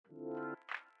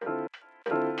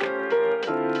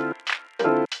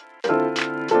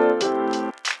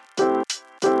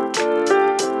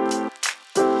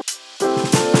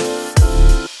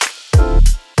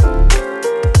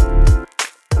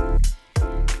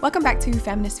Welcome back to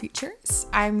Feminist Futures.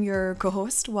 I'm your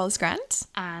co-host, Wallace Grant.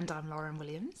 And I'm Lauren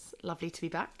Williams. Lovely to be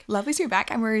back. Lovely to be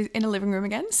back. And we're in a living room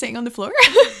again, sitting on the floor.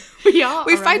 We are.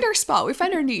 We found our spot. We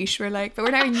found our niche. But we're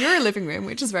now in your living room,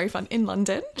 which is very fun, in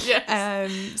London.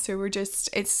 Yes. So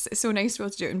it's so nice to be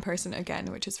able to do it in person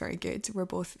again, which is very good. We're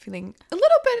both feeling a little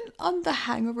bit on the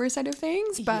hangover side of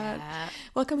things, but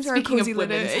welcome to Speaking our cozy of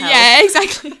little... women's health. Yeah,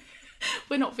 exactly.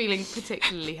 We're not feeling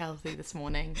particularly healthy this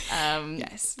morning.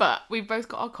 Yes. But we've both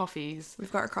got our coffees.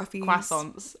 We've got our coffees.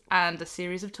 Croissants. And a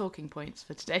series of talking points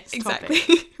for today's Exactly.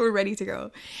 topic. We're ready to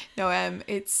go. No,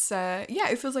 it's,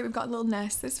 it feels like we've got a little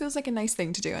nest. This feels like a nice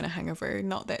thing to do on a hangover.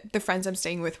 Not that the friends I'm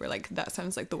staying with were like, that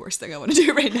sounds like the worst thing I want to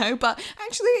do right now. But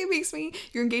actually it makes me,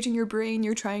 you're engaging your brain,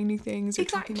 you're trying new things, you're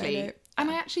talking about it. And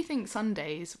I actually think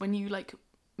Sundays, when you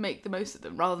make the most of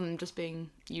them rather than just being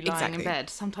you lying in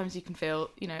bed, sometimes you can feel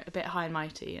a bit high and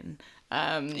mighty and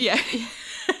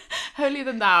holier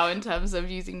than thou in terms of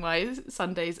using my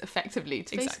Sundays effectively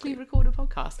to basically record a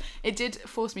podcast. It did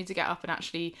force me to get up and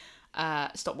actually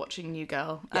stop watching New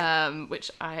Girl,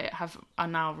 which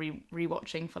I'm now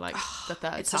rewatching for the third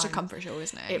time. It's such a comfort show,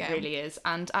 isn't it? It really is.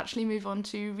 And actually move on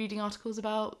to reading articles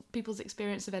about people's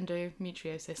experience of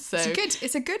endometriosis. So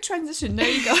it's a good transition. There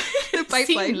you go. The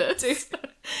pipeline. Seamless.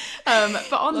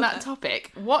 But on that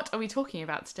topic, what are we talking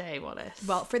about today, Wallace?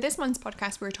 Well, for this month's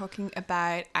podcast, we're talking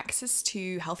about access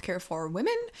to healthcare for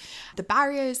women, the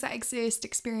barriers that exist,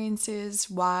 experiences,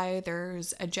 why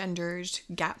there's a gendered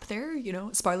gap there.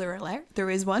 Spoiler alert, there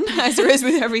is one, as there is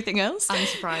with everything else.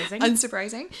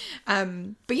 Unsurprising.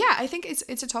 But yeah, I think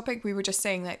it's a topic. We were just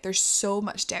saying that there's so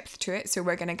much depth to it, so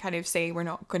we're going to kind of say we're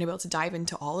not going to be able to dive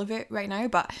into all of it right now,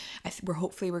 but we're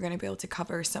going to be able to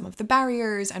cover some of the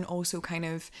barriers and also kind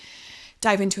of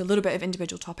dive into a little bit of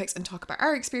individual topics and talk about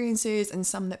our experiences and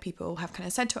some that people have kind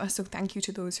of said to us. So thank you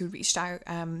to those who reached out,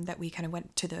 that we kind of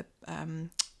went to the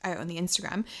out on the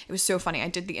Instagram. It was so funny. I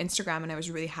did the Instagram and I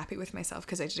was really happy with myself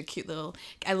because I did a cute little,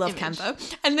 I love image.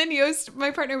 Canva. And then Yost,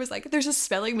 my partner, was like, there's a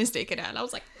spelling mistake in it. And I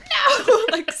was like,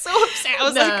 no, so upset. I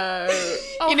was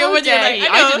like, when you're like,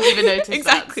 I didn't even notice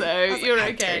exactly. that, so you're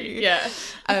like, okay. Yeah.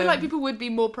 I feel like people would be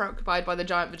more preoccupied by the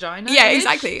giant vagina. Yeah, image.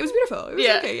 exactly. It was beautiful. It was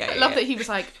okay. Yeah, I love that he was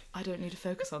like, I don't need to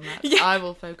focus on that. I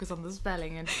will focus on the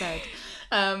spelling instead.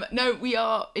 No, we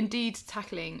are indeed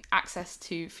tackling access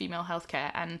to female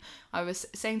healthcare. And I was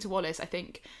saying to Wallace, I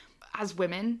think as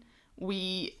women,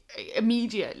 we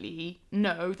immediately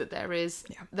know that there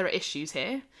are issues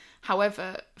here.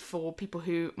 However, for people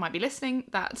who might be listening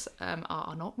that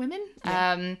are not women,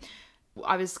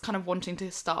 I was kind of wanting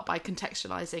to start by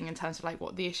contextualizing in terms of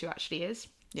what the issue actually is.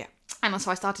 Yeah. And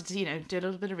so I started to, do a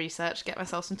little bit of research, get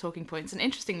myself some talking points. And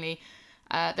interestingly,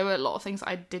 there were a lot of things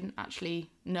I didn't actually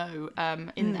know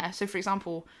in there. So, for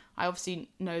example, I obviously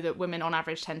know that women on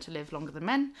average tend to live longer than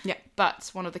men. Yeah. But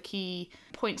one of the key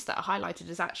points that are highlighted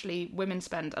is actually women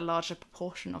spend a larger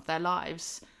proportion of their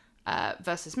lives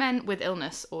versus men with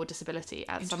illness or disability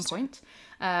at some point.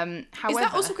 However, is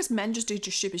that also because men just do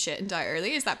stupid shit and die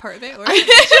early? Is that part of it? Or? You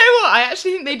know what? I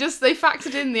actually think they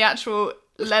factored in the actual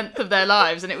length of their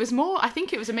lives, and it was more, I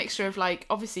think it was a mixture of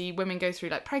obviously women go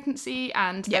through pregnancy,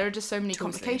 and there are just so many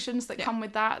complications that come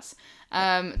with that,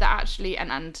 that actually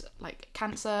and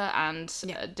cancer and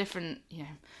different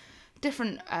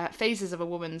phases of a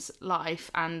woman's life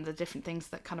and the different things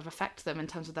that kind of affect them in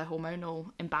terms of their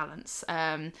hormonal imbalance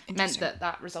meant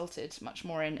that resulted much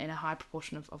more in a high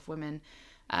proportion of women,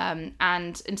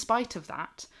 and in spite of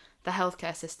that, the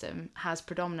healthcare system has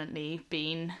predominantly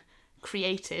been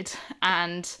created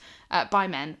and by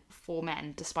men for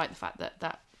men, despite the fact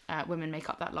that women make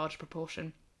up that large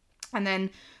proportion. And then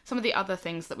some of the other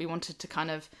things that we wanted to kind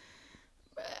of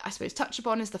I suppose touch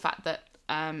upon is the fact that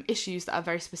issues that are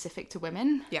very specific to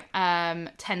women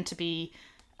tend to be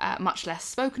much less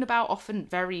spoken about, often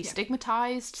very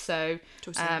stigmatized. So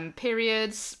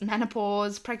periods,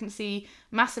 menopause, pregnancy,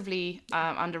 massively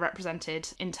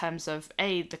underrepresented in terms of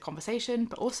the conversation,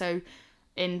 but also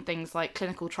in things like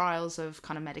clinical trials of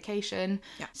kind of medication.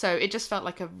 So it just felt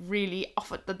like a really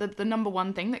the number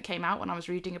one thing that came out when I was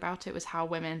reading about it was how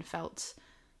women felt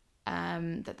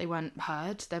that they weren't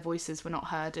heard, their voices were not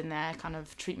heard in their kind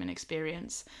of treatment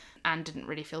experience, and didn't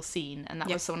really feel seen, and that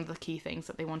was one of the key things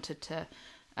that they wanted to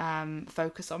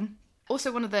focus on.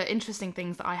 Also, one of the interesting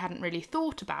things that I hadn't really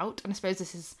thought about, and I suppose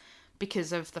this is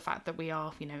because of the fact that we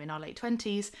are, in our late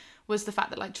 20s, was the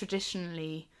fact that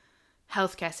traditionally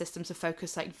healthcare systems are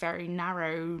focused very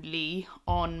narrowly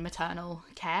on maternal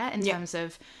care in terms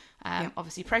of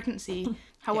obviously pregnancy.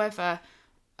 However,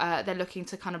 they're looking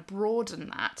to kind of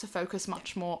broaden that to focus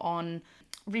much more on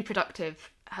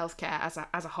reproductive healthcare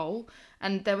as a whole.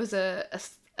 And there was a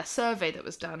a survey that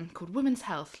was done called Women's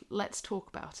Health, Let's Talk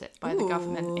About It by the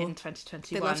government in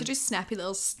 2021. They love to do snappy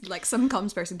little, like some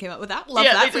comms person came up with that. Love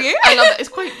that for you. I love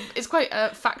it. It's quite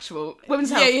factual.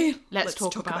 Women's Health, Let's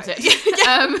talk about it.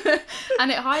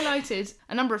 And it highlighted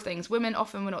a number of things. Women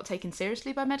often were not taken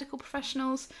seriously by medical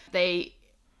professionals. They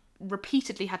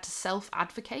repeatedly had to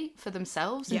self-advocate for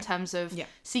themselves in terms of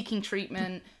seeking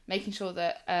treatment, making sure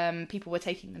that people were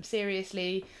taking them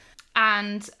seriously,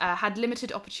 and had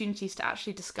limited opportunities to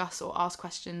actually discuss or ask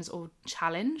questions or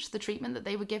challenge the treatment that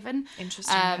they were given.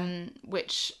 Interesting.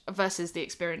 Which versus the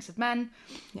experience of men.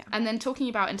 Yeah. And then talking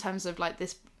about in terms of like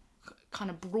this kind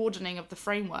of broadening of the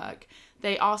framework,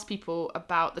 they asked people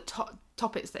about the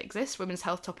topics that exist, women's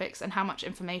health topics, and how much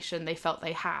information they felt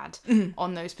they had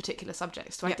on those particular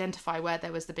subjects to identify where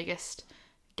there was the biggest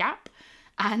gap.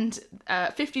 And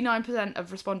 59%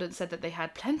 of respondents said that they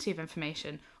had plenty of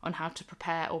information on how to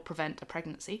prepare or prevent a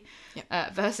pregnancy,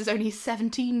 versus only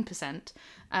 17%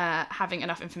 having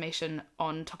enough information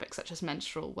on topics such as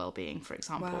menstrual well-being, for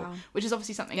example, which is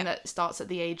obviously something that starts at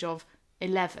the age of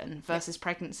 11 versus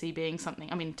pregnancy being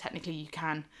something, I mean, technically you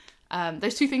can,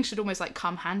 those two things should almost like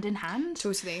come hand in hand.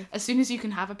 Totally. As soon as you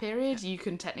can have a period, you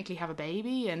can technically have a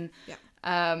baby. And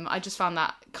I just found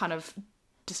that kind of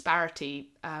disparity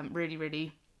really,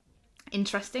 really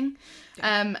interesting.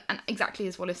 And exactly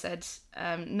as Wallace said,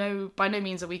 by no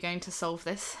means are we going to solve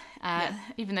this,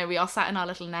 even though we are sat in our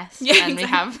little nest and we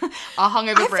have our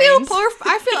hungover brains.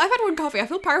 I've had one coffee. I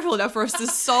feel powerful enough for us to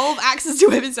solve access to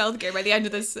women's healthcare by the end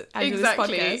of this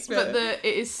podcast. But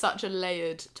it is such a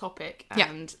layered topic,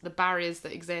 and the barriers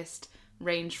that exist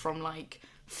range from like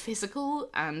physical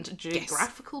and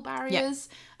geographical barriers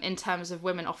in terms of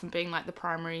women often being like the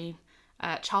primary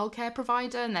childcare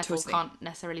provider, and therefore can't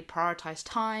necessarily prioritise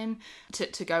time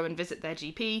to go and visit their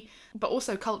GP, but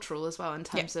also cultural as well in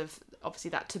terms of obviously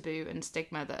that taboo and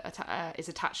stigma that is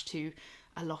attached to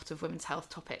a lot of women's health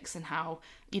topics, and how,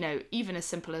 you know, even as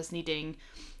simple as needing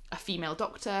a female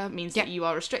doctor means that you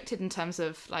are restricted in terms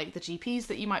of like the GPs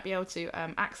that you might be able to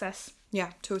access.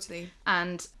 Yeah, totally.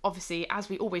 And obviously, as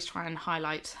we always try and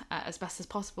highlight as best as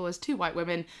possible as two white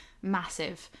women,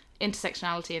 massive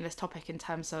intersectionality in this topic in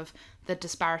terms of the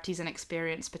disparities in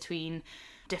experience between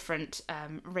different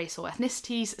race or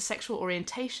ethnicities, sexual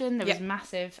orientation. There was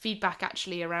massive feedback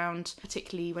actually around,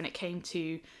 particularly when it came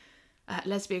to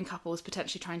lesbian couples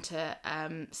potentially trying to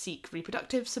seek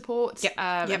reproductive support.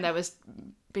 And there was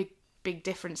big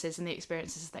differences in the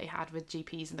experiences they had with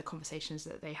GPs and the conversations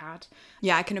that they had.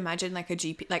 Yeah, I can imagine like a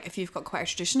GP, like if you've got quite a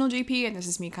traditional GP, and this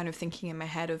is me kind of thinking in my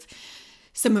head of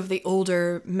some of the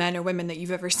older men or women that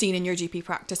you've ever seen in your GP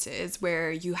practices,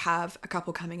 where you have a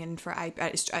couple coming in for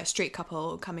a straight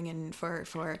couple coming in for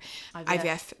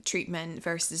IVF treatment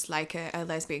versus like a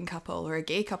lesbian couple or a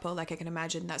gay couple. Like I can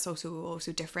imagine that's also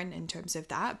different in terms of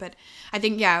that. But I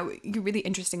think really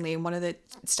interestingly, one of the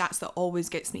stats that always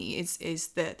gets me is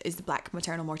the black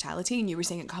maternal mortality, and you were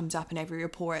saying it comes up in every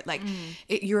report. Like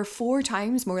you're 4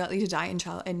 times more likely to die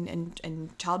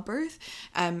in childbirth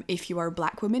if you are a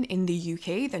black woman in the UK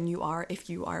than you are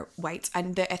if you are white.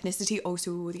 And the ethnicity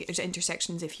also, there's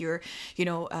intersections if you're, you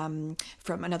know,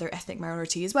 from another ethnic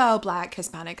minority as well, black,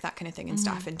 Hispanic, that kind of thing and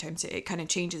stuff, in terms of it kind of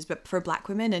changes. But for black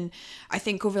women, and I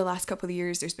think over the last couple of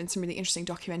years there's been some really interesting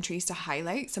documentaries to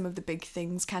highlight some of the big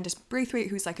things. Candice Braithwaite,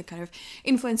 who's like a kind of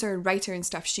influencer and writer and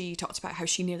stuff, she talked about how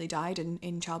she nearly died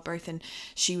in childbirth, and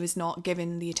she was not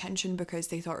given the attention because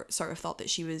they thought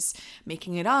that she was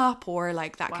making it up or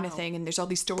like that kind of thing. And there's all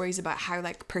these stories about how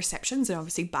like perceptions and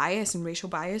obviously bias and racial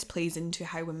bias plays into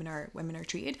how women are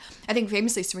treated. I think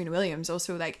famously Serena Williams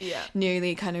also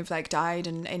nearly kind of like died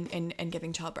in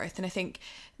giving childbirth, and I think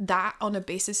that on a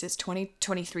basis is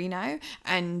 2023 now,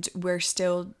 and we're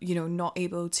still, you know, not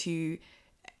able to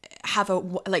have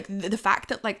the fact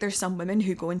that like there's some women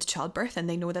who go into childbirth and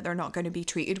they know that they're not going to be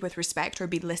treated with respect or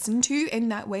be listened to in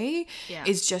that way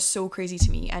is just so crazy to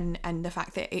me, and the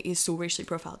fact that it is so racially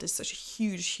profiled is such a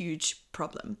huge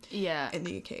problem in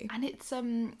the UK. And it's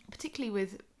particularly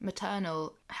with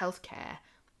maternal healthcare,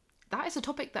 that is a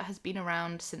topic that has been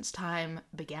around since time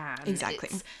began. Exactly.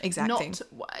 Not,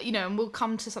 you know, and we'll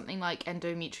come to something like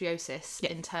endometriosis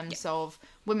in terms of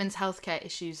women's healthcare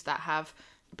issues that have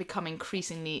become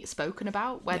increasingly spoken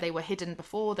about, where they were hidden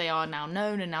before, they are now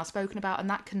known and now spoken about, and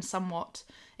that can somewhat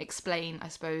explain, I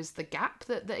suppose, the gap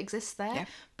that exists there.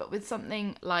 But with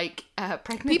something like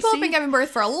pregnancy, people have been giving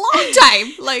birth for a long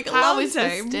time, like a how long is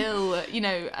time. Still, you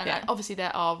know, and obviously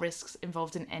there are risks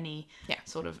involved in any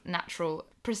sort of natural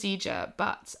procedure,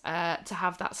 but to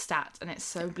have that stat and it's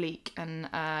so bleak and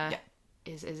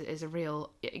is a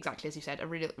real, exactly as you said, a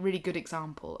really good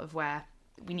example of where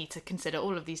we need to consider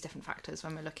all of these different factors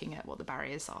when we're looking at what the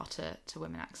barriers are to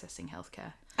women accessing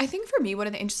healthcare. I think for me, one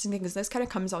of the interesting things, this kind of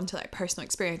comes on to like personal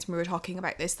experience when we were talking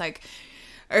about this like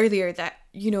earlier, that,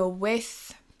 you know,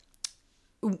 with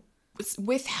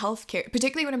healthcare,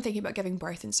 particularly when I'm thinking about giving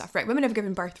birth and stuff, right? Women have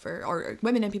given birth or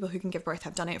women and people who can give birth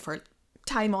have done it for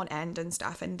time on end and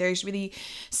stuff. And there's really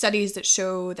studies that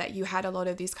show that you had a lot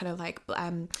of these kind of like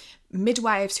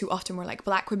midwives who often were like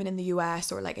black women in the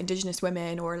US, or like indigenous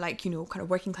women, or like, you know, kind of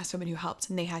working class women who helped,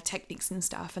 and they had techniques and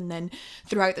stuff. And then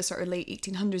throughout the sort of late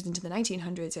 1800s into the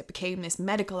 1900s, it became this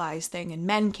medicalized thing, and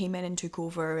men came in and took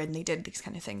over, and they did these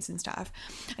kind of things and stuff.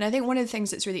 And I think one of the things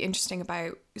that's really interesting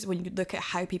about is when you look at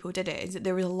how people did it, is that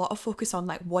there was a lot of focus on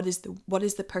like what is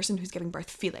the person who's giving birth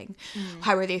feeling,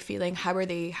 how are they feeling, how are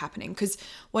they happening. Because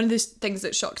one of the things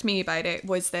that shocked me about it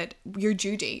was that your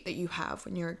due date that you have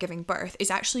when you're giving birth is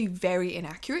actually very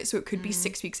inaccurate. So it could be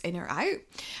 6 weeks in or out.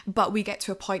 But we get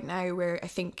to a point now where I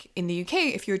think in the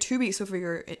UK, if you're 2 weeks over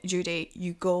your due date,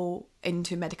 you go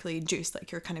into medically induced,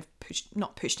 like you're kind of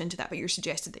not pushed into that, but you're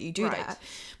suggested that you do that.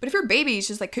 But if your baby is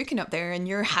just like cooking up there and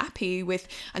you're happy with,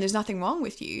 and there's nothing wrong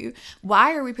with you,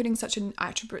 why are we putting such an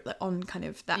attribute on kind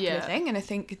of that kind of thing? And I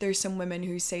think there's some women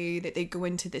who say that they go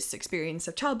into this experience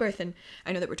of childbirth, and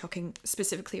I know that we're talking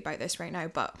specifically about this right now,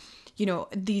 but you know,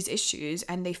 these issues,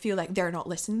 and they feel like they're not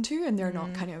listened to, and they're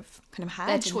not kind of had.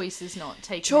 Their choice is not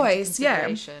taken into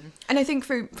consideration. And I think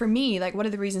for me, like one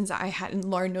of the reasons that I had, and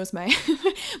Lauren knows my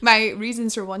my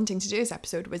reasons for wanting to do this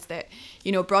episode, was that,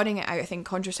 you know, broadening it out, I think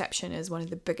contraception is one of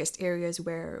the biggest areas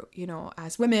where, you know,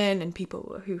 as women and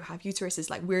people who have uteruses,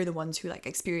 like we're the ones who like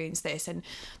experience this, and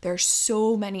there are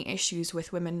so many issues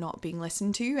with women not being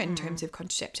listened to in terms of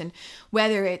contraception,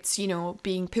 whether it's, you know,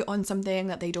 being put on something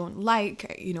that they don't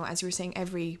like, you know, as you were saying,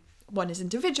 every one is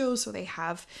individual, so they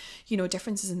have, you know,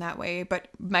 differences in that way. But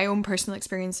my own personal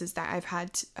experience is that I've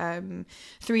had 3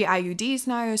 IUDs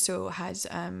now, so has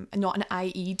not an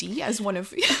IED, as one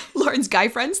of Lauren's guy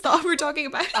friends thought we were talking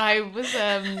about. I was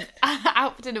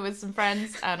out for dinner with some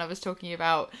friends, and I was talking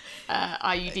about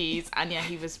IUDs, and yeah,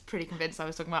 he was pretty convinced I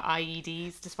was talking about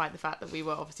IEDs, despite the fact that we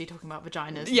were obviously talking about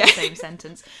vaginas in the same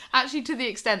sentence. Actually, to the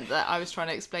extent that I was trying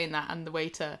to explain that, and the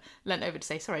waiter leant over to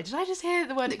say, "Sorry, did I just hear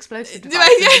the word explosive device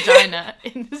and vagina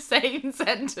in the same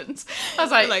sentence?" I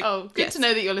was like, oh, good to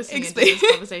know that you're listening to this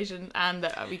conversation, and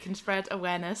that we can spread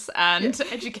awareness and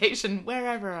education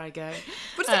wherever I go.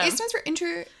 What is it? It stands for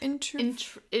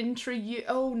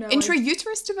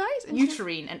intrauterus device?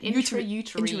 Uterine, an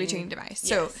intrauterine device.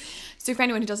 Yes. So for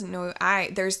anyone who doesn't know,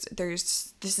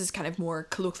 there's this is kind of more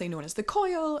colloquially known as the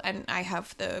coil, and I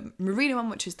have the Mirena one,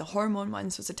 which is the hormone one,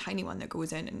 so it's a tiny one that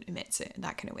goes in and emits it in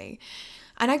that kind of way.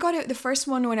 And I got it, the first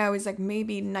one, when I was like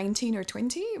maybe 19 or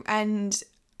 20, and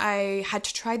I had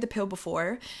to try the pill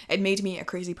before. It made me a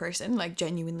crazy person, like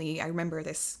genuinely. I remember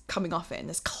this coming off it and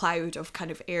this cloud of kind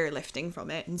of air lifting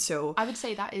from it. And so I would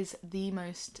say that is the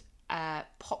most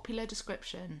popular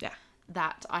description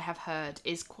that I have heard,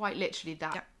 is quite literally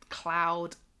that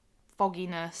cloud,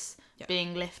 fogginess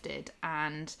being lifted,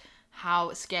 and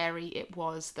how scary it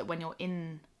was that when you're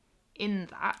in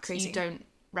that, you don't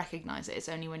recognize it. It's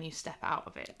only when you step out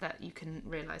of it that you can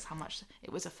realize how much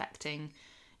it was affecting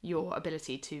your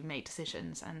ability to make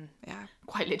decisions and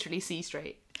quite literally see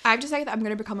straight. I've decided that I'm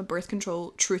going to become a birth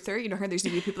control truther. You know how there's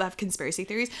new people that have conspiracy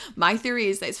theories? My theory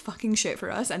is that it's fucking shit for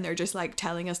us, and they're just like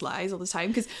telling us lies all the time,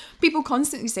 because people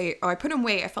constantly say, oh, I put on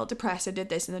weight, I felt depressed, I did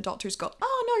this, and the doctors go,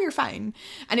 oh no, you're fine.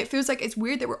 And it feels like it's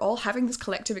weird that we're all having this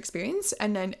collective experience,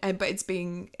 and then but it's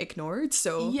being ignored.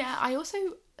 So yeah, I also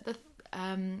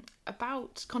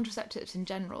about contraceptives in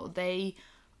general, they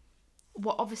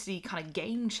were obviously kind of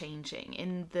game changing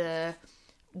in the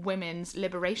women's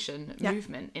liberation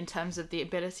movement, in terms of the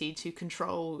ability to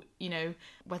control, you know,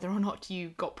 whether or not you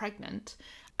got pregnant.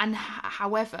 And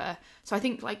however, so I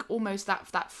think like almost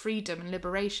that freedom and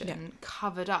liberation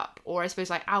covered up, or I suppose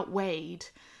like outweighed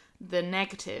the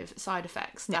negative side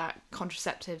effects that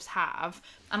contraceptives have.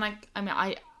 And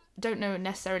I don't know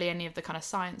necessarily any of the kind of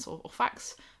science or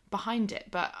facts behind it,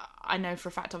 but I know for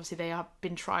a fact obviously they have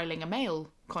been trialling a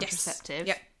male contraceptive.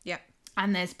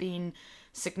 And there's been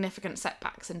significant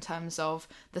setbacks in terms of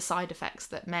the side effects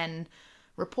that men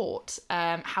report.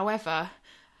 However,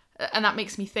 and that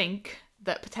makes me think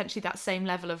that potentially that same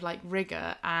level of like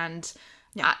rigor and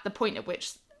at the point at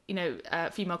which, you know,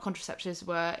 female contraceptives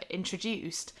were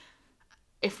introduced,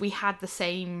 if we had the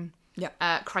same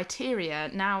criteria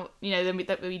now, you know,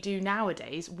 that we do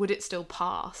nowadays, would it still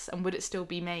pass, and would it still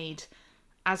be made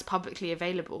as publicly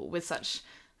available with such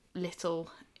little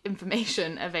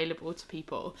information available to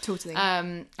people? Totally.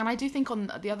 And I do think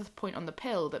on the other point on the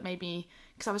pill, that maybe,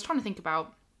 because I was trying to think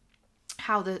about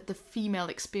how the female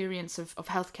experience of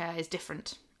healthcare is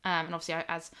different. And obviously,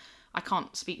 I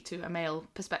can't speak to a male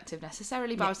perspective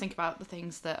necessarily, but I was thinking about the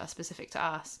things that are specific to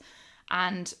us.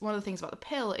 And one of the things about the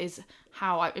pill is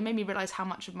how it made me realise how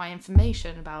much of my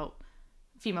information about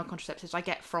female contraceptives I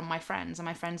get from my friends and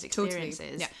my friends'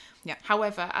 experiences. Totally. Yeah.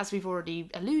 However, as we've already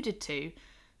alluded to,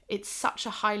 it's such a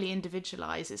highly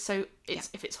individualised.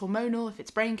 If it's hormonal, if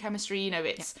it's brain chemistry,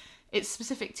 it's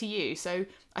specific to you. So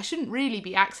I shouldn't really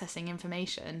be accessing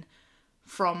information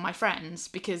from my friends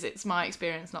because it's my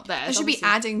experience, not theirs. It should be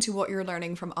adding to what you're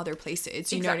learning from other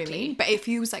places. You know what I mean? But it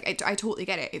feels like, I totally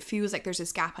get it. It feels like there's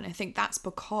this gap, and I think that's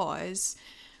because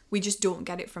we just don't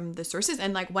get it from the sources.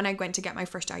 And like when I went to get my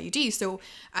first IUD, so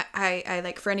I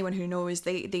like, for anyone who knows,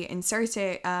 they insert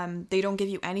it, they don't give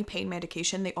you any pain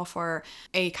medication. They offer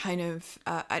a kind of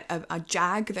a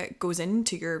jag that goes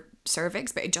into your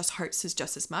cervix, but it just hurts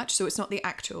just as much. So it's not the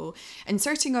actual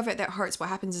inserting of it that hurts. What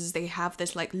happens is they have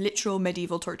this like literal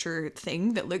medieval torture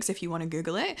thing that looks, if you want to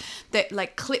Google it, that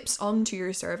like clips onto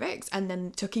your cervix, and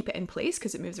then to keep it in place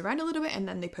because it moves around a little bit, and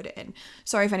then they put it in.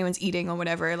 Sorry if anyone's eating or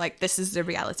whatever, like this is the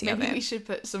reality of it. Maybe we should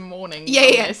put some warnings.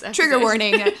 Yeah, trigger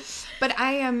warning. But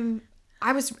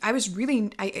I was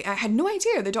really, I had no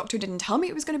idea. The doctor didn't tell me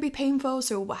it was going to be painful.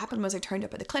 So what happened was I turned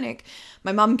up at the clinic.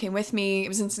 My mum came with me. It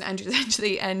was in St Andrews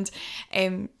actually. And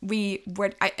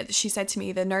she said to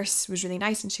me, the nurse was really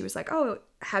nice, and she was like, oh,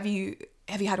 have you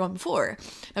had one before?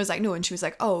 And I was like, no. And she was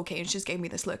like, oh, okay. And she just gave me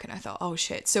this look, and I thought, oh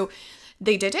shit. So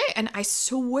they did it, and I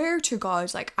swear to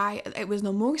God, like it was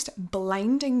the most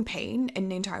blinding pain in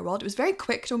the entire world. It was very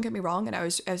quick, don't get me wrong, and I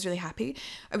was really happy.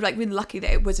 I was like really lucky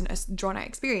that it wasn't a drawn out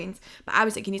experience. But I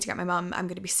was like, you need to get my mum. I'm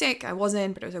gonna be sick. I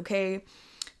wasn't, but it was okay.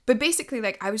 But basically,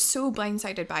 like, I was so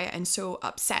blindsided by it and so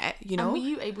upset, you know. And were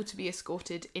you able to be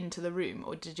escorted into the room,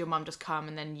 or did your mum just come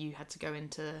and then you had to go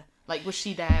into? Like, was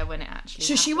she there when it actually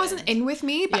happened? She wasn't in with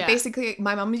me, but basically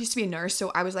my mum used to be a nurse,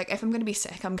 so I was like, if I'm going to be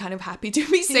sick, I'm kind of happy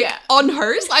to be sick on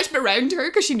her / around her,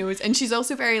 because she knows. And she's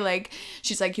also very like,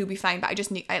 she's like, you'll be fine, but I just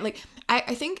need, I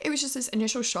think it was just this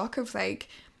initial shock of like,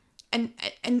 and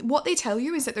what they tell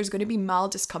you is that there's going to be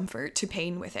mild discomfort to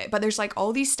pain with it, but there's like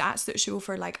all these stats that show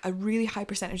for like a really high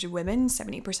percentage of women,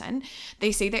 70%,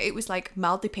 they say that it was like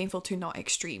mildly painful to not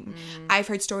extreme. I've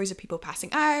heard stories of people passing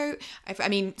out. I've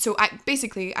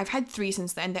had 3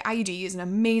 since then. The IUD is an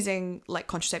amazing like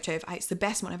contraceptive. It's the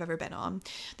best one I've ever been on.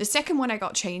 The second one I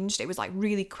got changed, it was like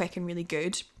really quick and really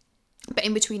good. But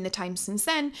in between the time since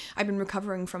then, I've been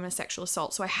recovering from a sexual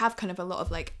assault. So I have kind of a lot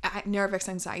of like nervous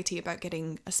anxiety about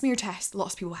getting a smear test.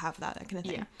 Lots of people have that kind of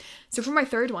thing. Yeah. So for my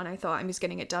third one, I thought I was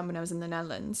getting it done when I was in the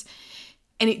Netherlands.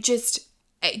 And it just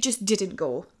didn't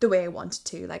go the way I wanted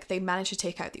to. Like, they managed to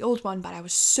take out the old one, but I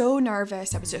was so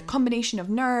nervous. I was a combination of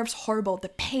nerves, horrible, the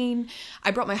pain. I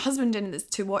brought my husband in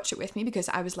to watch it with me because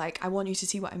I was like, I want you to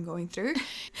see what I'm going through.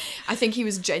 I think he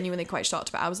was genuinely quite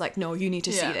shocked, but I was like, no, you need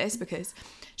to see this, because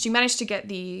she managed to get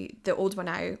the old one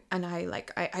out, and I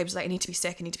was like, I need to be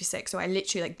sick. So I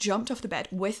literally like jumped off the bed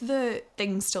with the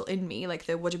thing still in me, like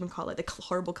the, what do you call it, the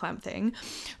horrible clamp thing.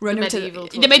 Run over to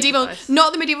the medieval,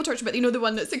 not the medieval torture, but you know the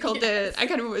one that's called the, I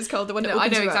can't remember what it's called, the one that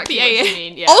opens. I know exactly what you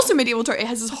mean. Yeah. Also medieval torture. It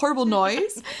has this horrible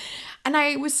noise, and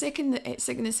I was sick in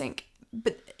the sink.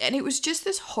 And it was just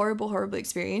this horrible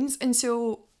experience. And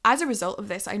so as a result of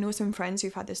this, I know some friends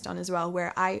who've had this done as well,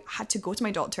 where I had to go to my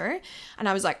doctor and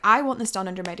I was like, I want this done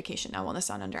under medication. I want this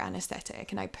done under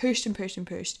anesthetic. And I pushed. And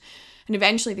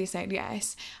eventually they said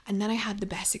yes. And then I had the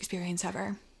best experience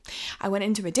ever. I went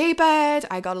into a daybed,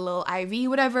 I got a little IV,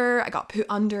 whatever, I got put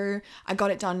under, I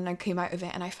got it done, and I came out of it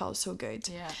and I felt so good.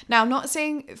 Yeah. Now, I'm not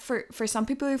saying for some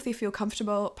people, if they feel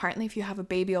comfortable, apparently if you have a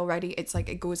baby already, it's like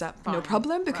it goes up, fine, no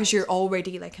problem, because you're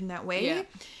already like in that way. Yeah.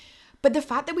 But the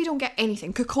fact that we don't get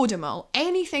anything, cocodamol,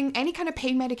 anything, any kind of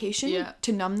pain medication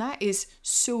to numb that is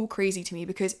so crazy to me,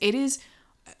 because it is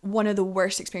one of the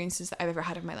worst experiences that I've ever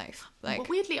had in my life. Like, well,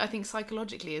 weirdly, I think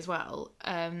psychologically as well,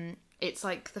 it's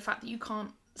like the fact that you can't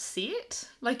see it,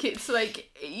 like it's like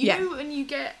you know when you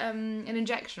get an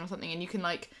injection or something and you can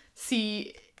like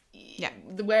see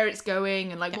where it's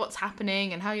going and like what's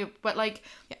happening and how you're, but like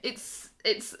it's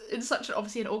such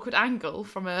obviously an awkward angle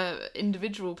from a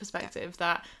individual perspective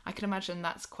that I can imagine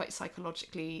that's quite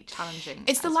psychologically challenging.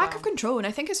 It's the lack of control, and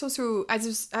I think it's also,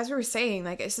 as we were saying,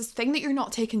 like it's this thing that you're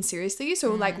not taken seriously.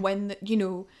 So like when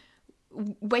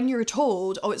when you're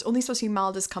told, oh, it's only supposed to be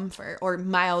mild discomfort or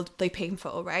mildly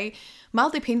painful, right?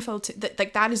 Mildly painful,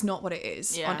 that is not what it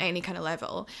is on any kind of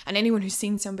level. And anyone who's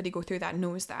seen somebody go through that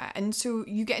knows that. And so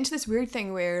you get into this weird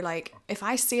thing where, like, if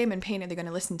I say I'm in pain, are they going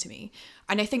to listen to me?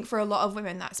 And I think for a lot of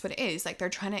women, that's what it is. Like, they're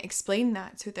trying to explain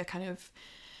that to the kind of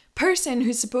person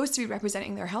who's supposed to be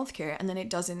representing their healthcare, and then it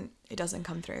doesn't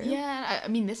come through. Yeah, I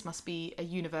mean, this must be a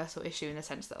universal issue in the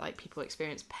sense that like people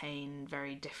experience pain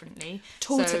very differently.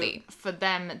 Totally. So for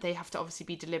them, they have to obviously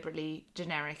be deliberately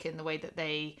generic in the way that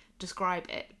they describe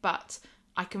it. But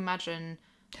I can imagine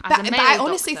as a male I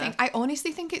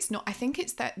honestly think it's not. I think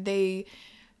it's that they,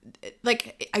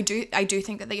 like, I do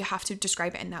think that you have to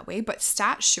describe it in that way, but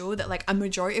stats show that like a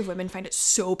majority of women find it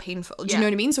so painful. Do you know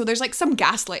what I mean? So there's like some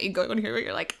gaslighting going on here where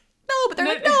you're like, no, but they're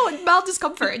like, no, mild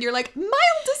discomfort, and you're like, mild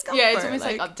discomfort. Yeah, it's almost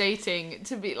like updating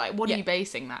to be like, what are you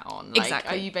basing that on? Like,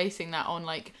 exactly. Are you basing that on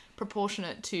like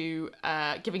proportionate to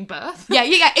giving birth? Yeah,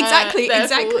 exactly,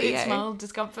 exactly. It's mild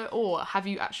discomfort, or have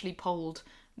you actually polled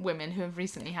women who have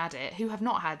recently had it, who have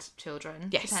not had children?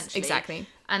 Yes, potentially, exactly.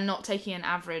 And not taking an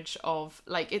average of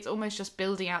like, it's almost just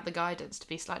building out the guidance to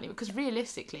be slightly, because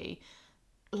realistically,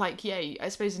 like, yeah, I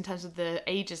suppose in terms of the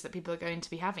ages that people are going to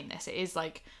be having this, it is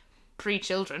like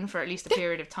pre-children for at least a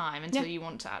period of time until you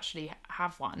want to actually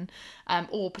have one,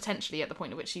 or potentially at the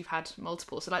point at which you've had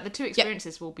multiple. So like the two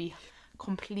experiences will be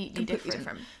completely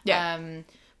different. Yeah.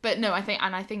 But no, I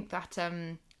think that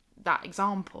that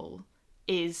example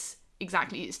is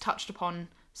exactly, it's touched upon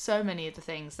so many of the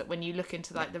things that when you look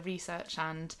into like the research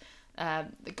and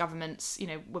the government's, you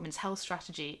know, women's health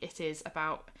strategy, it is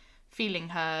about feeling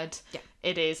heard.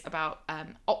 It is about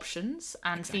options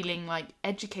and feeling like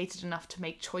educated enough to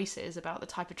make choices about the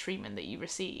type of treatment that you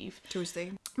receive.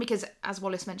 Tuesday. Because as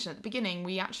Wallace mentioned at the beginning,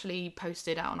 we actually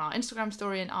posted out on our Instagram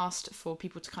story and asked for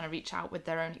people to kind of reach out with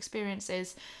their own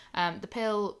experiences. The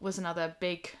pill was another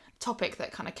big topic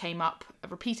that kind of came up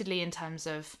repeatedly in terms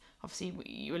of, obviously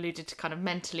you alluded to kind of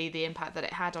mentally the impact that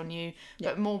it had on you,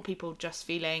 but more people just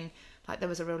feeling like there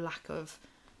was a real lack of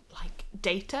like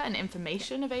data and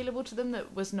information available to them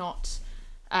that was not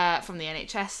from the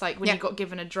NHS. Like when you got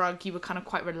given a drug, you were kind of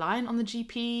quite reliant on the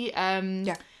GP and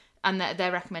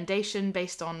their recommendation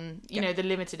based on, you know, the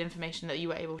limited information that you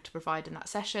were able to provide in that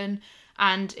session.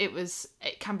 And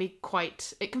it can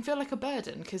feel like a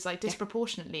burden because like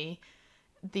disproportionately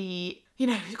the, you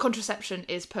know, contraception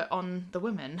is put on the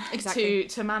woman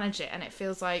to manage it, and it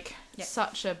feels like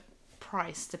such a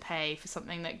price to pay for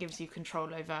something that gives you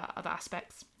control over other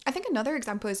aspects. I think another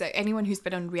example is that anyone who's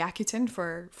been on Reaccutane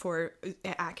for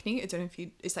acne, I don't know if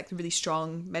it's like a really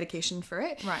strong medication for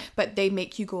it, right? But they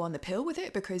make you go on the pill with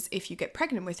it because if you get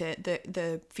pregnant with it,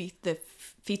 the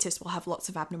fetus will have lots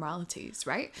of abnormalities,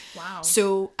 right? Wow.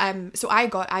 So I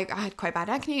had quite bad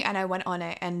acne and I went on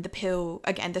it, and the pill,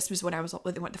 again, this was when I was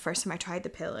the first time I tried the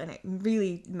pill, and it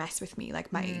really messed with me.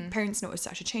 Like my parents noticed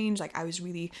such a change. Like I was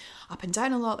really up and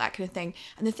down a lot, that kind of thing.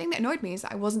 And the thing that annoyed me is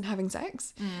that I wasn't having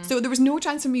sex. So there was no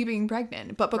chance of me being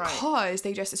pregnant, but because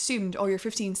they just assumed, oh, you're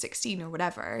 15, 16 or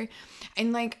whatever.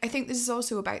 And like, I think this is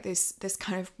also about this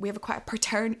kind of, we have quite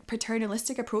a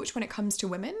paternalistic approach when it comes to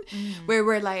women, where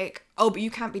we're like, oh, but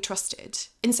you can't be trusted.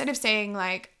 Instead of saying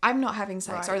like, I'm not having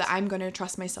sex, or that I'm going to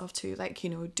trust myself to like, you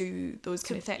know, do those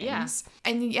kind of things.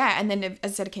 Yeah. And then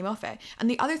as I said, I came off it. And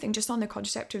the other thing, just on the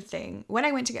contraceptive thing, when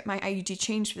I went to get my IUD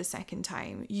changed for the second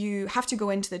time, you have to go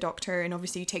into the doctor, and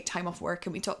obviously you take time off work,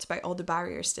 and we talked about all the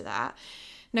barriers to that.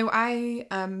 Now, I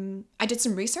did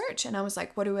some research and I was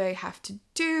like, what do I have to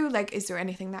do? Like, is there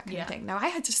anything, that kind of thing? Now, I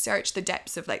had to search the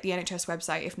depths of like the NHS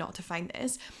website, if not to find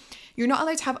this. You're not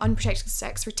allowed to have unprotected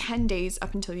sex for 10 days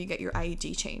up until you get your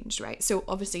IUD changed, right? So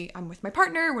obviously I'm with my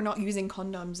partner. We're not using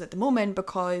condoms at the moment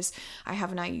because I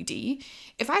have an IUD.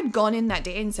 If I'd gone in that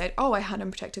day and said, oh, I had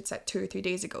unprotected sex 2 or 3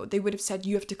 days ago, they would have said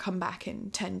you have to come back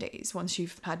in 10 days once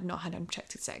you've not had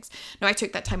unprotected sex. Now, I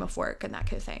took that time off work and that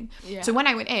kind of thing. Yeah. So when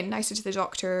I went in, I said to the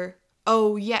doctor,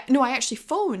 oh yeah, no, I actually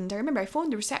phoned. I remember I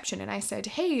phoned the reception and I said,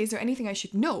 hey, is there anything I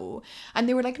should know? And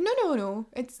they were like, no,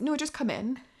 just come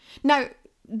in. Now,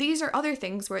 these are other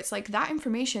things where it's like that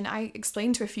information I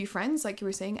explained to a few friends, like you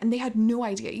were saying, and they had no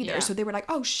idea either. So they were like,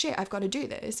 oh shit, I've got to do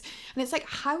this. And it's like,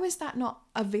 how is that not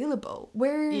available?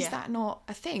 Where is that not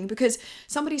a thing? Because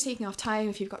somebody's taking off time,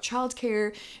 if you've got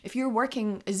childcare, if you're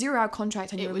working a 0-hour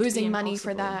contract and you're losing money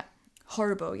for that,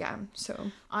 horrible. Yeah.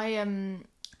 So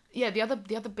the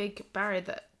other big barrier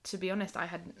that, to be honest, I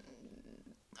had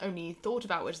only thought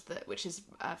about was that, which is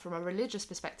from a religious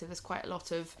perspective, there's quite a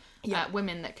lot of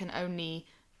women that can only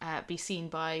be seen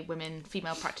by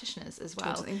female practitioners as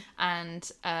well. Totally.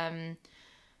 And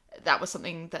that was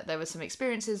something that there was some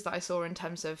experiences that I saw in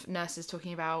terms of nurses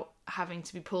talking about having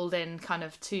to be pulled in kind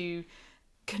of to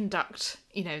conduct,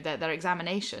 you know, their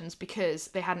examinations because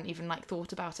they hadn't even like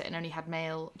thought about it and only had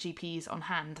male GPs on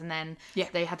hand, and then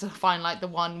they had to find like the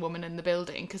one woman in the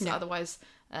building because otherwise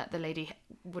the lady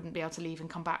wouldn't be able to leave and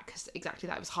come back because exactly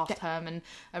that was half term and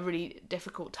a really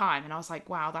difficult time. And I was like,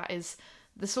 wow, that is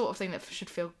the sort of thing that should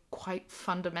feel quite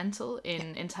fundamental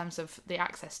in terms of the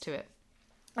access to it.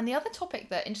 And the other topic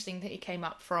that interestingly came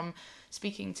up from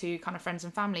speaking to kind of friends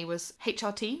and family was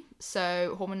HRT,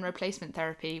 so hormone replacement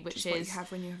therapy, which is what you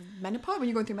have when you have menopause, when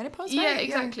you're going through menopause, yeah, right?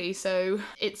 exactly. Yeah. So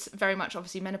it's very much,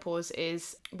 obviously, menopause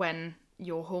is when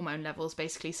your hormone levels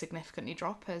basically significantly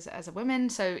drop as a woman.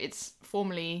 So it's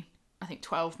formally, I think,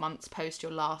 12 months post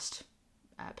your last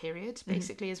period,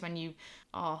 basically, is when you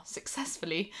are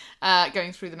successfully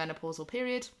going through the menopausal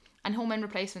period. And hormone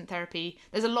replacement therapy,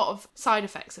 there's a lot of side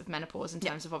effects of menopause in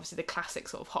terms of obviously the classic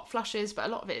sort of hot flushes, but a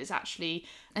lot of it is actually,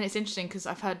 and it's interesting because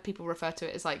I've heard people refer to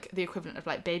it as like the equivalent of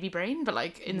like baby brain, but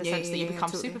like in the sense that you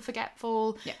become super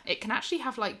forgetful. Yeah. It can actually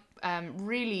have like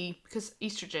really, because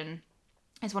estrogen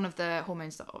is one of the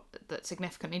hormones that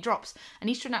significantly drops,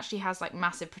 and estrogen actually has like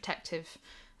massive protective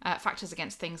factors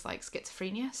against things like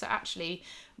schizophrenia. So actually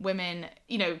women,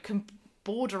 you know, can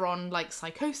border on like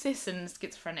psychosis and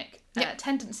schizophrenic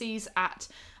tendencies at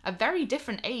a very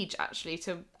different age, actually,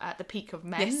 to at the peak of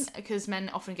men, because men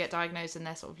often get diagnosed in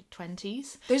their sort of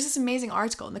 20s. There's this amazing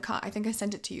article in The Cut, I think I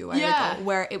sent it to you a while ago,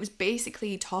 where it was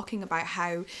basically talking about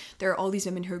how there are all these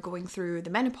women who are going through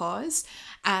the menopause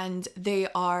and they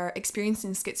are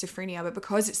experiencing schizophrenia, but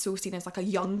because it's so seen as like a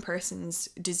young person's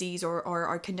disease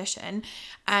or condition,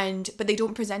 but they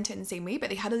don't present it in the same way, but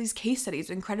they had all these case studies,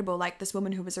 incredible, like this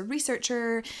woman who was a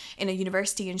researcher in a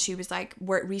university, and she was like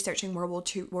researching World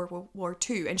War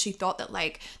II, and she thought that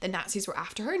like the Nazis were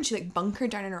after her, and she like bunkered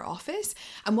down in her office,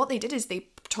 and what they did is they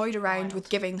toyed around with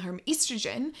giving her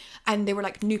estrogen, and they were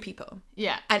like new people.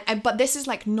 And but this is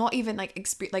like not even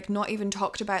like not even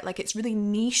talked about, like it's really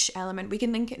niche element. We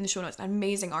can link it in the show notes. An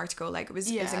amazing article, like it was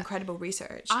incredible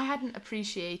research. I hadn't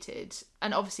appreciated,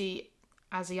 and obviously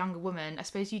as a younger woman, I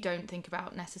suppose you don't think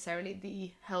about necessarily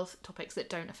the health topics that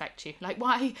don't affect you. Like,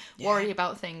 why worry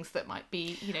about things that might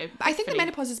be, you know... I think the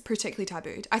menopause is particularly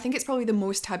tabooed. I think it's probably the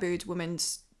most tabooed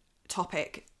women's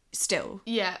topic still.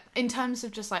 Yeah, in terms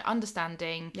of just, like,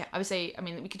 understanding... Yeah. I would say, I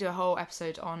mean, we could do a whole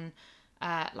episode on...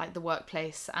 like the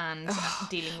workplace and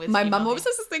dealing with... My mum always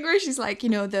has this thing where she's like, you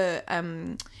know,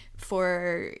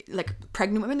 for like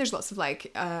pregnant women, there's lots of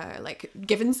like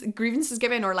grievances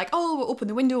given, or like, oh, we'll open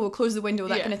the window, we'll close the window,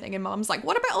 that kind of thing. And Mom's like,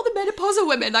 what about all the menopausal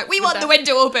women? Like, we want the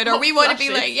window open, or we want to be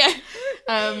like,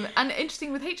 and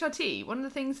interesting with HRT, one of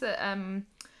the things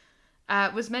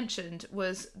that was mentioned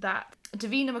was that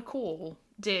Davina McCall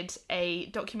did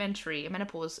a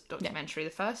menopause documentary,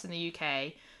 the first in the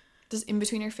UK. Does in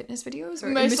between her fitness videos? Or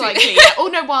most likely, yeah. Oh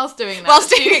no, whilst doing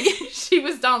that. She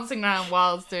was dancing around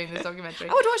whilst doing this documentary.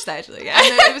 I would watch that, actually, yeah.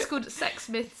 And it was called Sex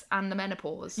Myths and the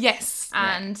Menopause. Yes.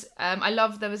 And I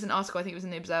love, there was an article, I think it was in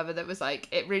The Observer, that was like,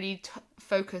 it really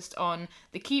focused on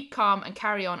the keep calm and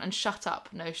carry on and shut up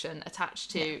notion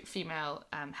attached to female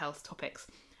health topics.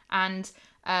 And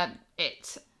I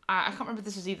can't remember if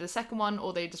this was either the second one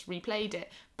or they just replayed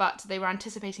it, but they were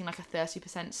anticipating like a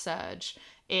 30% surge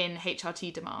in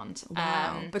HRT demand.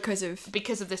 Wow. Because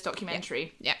of this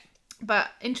documentary. Yeah. But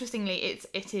interestingly,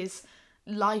 it is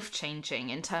life-changing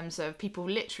in terms of people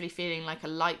literally feeling like a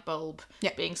light bulb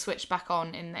being switched back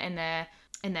on in their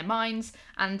minds,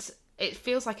 and it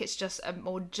feels like it's just a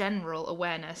more general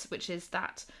awareness, which is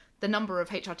that the number of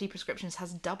HRT prescriptions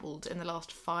has doubled in the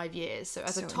last 5 years. So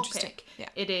as a topic,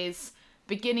 it is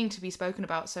beginning to be spoken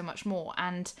about so much more,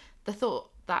 and the thought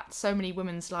that so many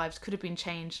women's lives could have been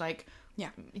changed like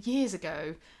years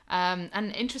ago,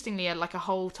 and interestingly, like a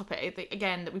whole topic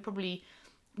again that we probably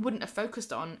wouldn't have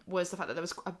focused on was the fact that there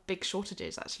was a big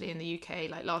shortages actually in the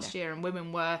UK like last year, and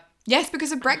women were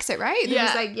because of Brexit, right? It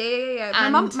was like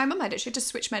my mum had it. She had to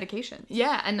switch medication.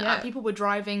 People were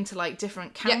driving to like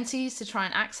different counties to try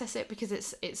and access it, because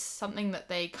it's something that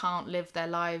they can't live their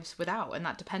lives without, and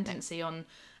that dependency on,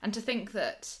 and to think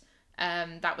that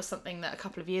that was something that a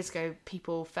couple of years ago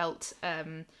people felt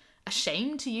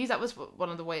ashamed to use. That was one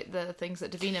of the things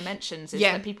that Davina mentions, is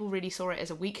that people really saw it as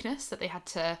a weakness, that they had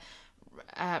to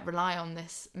rely on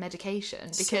this medication,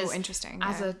 because so interesting.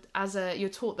 As a you're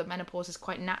taught that menopause is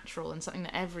quite natural and something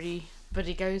that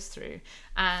everybody goes through,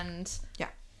 and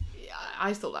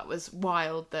I thought that was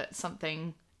wild, that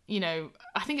something, you know,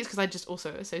 I think it's because I just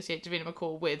also associate Davina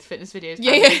McCall with fitness videos and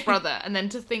Big Brother, and then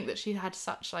to think that she had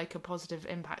such like a positive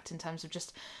impact in terms of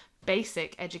just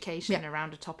basic education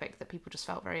around a topic that people just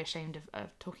felt very ashamed of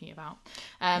talking about.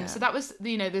 So that was,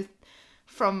 you know,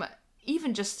 from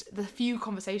even just the few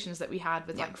conversations that we had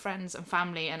with like friends and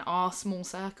family and our small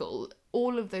circle,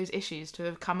 all of those issues to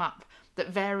have come up that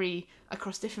vary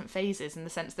across different phases, in the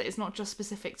sense that it's not just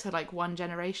specific to like one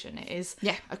generation, it is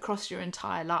across your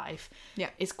entire life,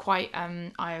 is quite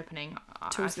eye-opening.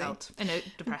 Totally. I felt, in a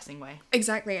depressing way.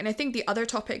 Exactly. And I think the other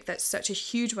topic that's such a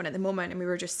huge one at the moment, and we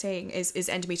were just saying, is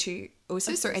endometriosis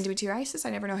or endometriosis. I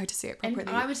never know how to say it properly.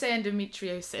 I would say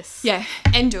endometriosis. Yeah,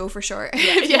 endo for short.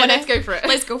 Yeah, let's go for it.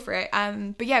 Let's go for it.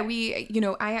 But yeah,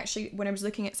 I actually, when I was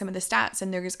looking at some of the stats,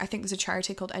 and I think there's a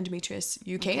charity called Endometriosis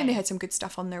UK, and they had some good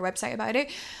stuff on their website about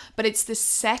it. But it's the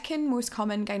second most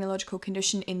common gynecological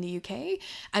condition in the UK,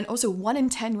 and also 1 in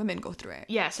 10 women go through it.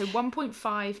 Yeah, so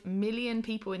 1.5 million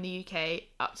people in the UK,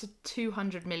 up to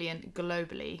 200 million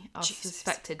globally are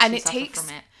suspected to suffer from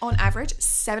it. On average,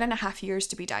 7.5 years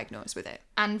to be diagnosed with it.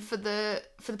 And for the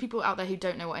people out there who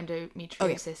don't know what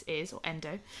endometriosis is, or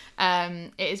endo,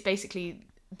 it is basically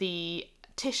the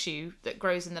tissue that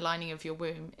grows in the lining of your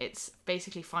womb. It's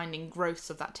basically finding growths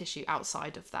of that tissue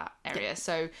outside of that area. Yeah.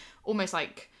 So almost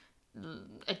like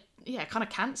kind of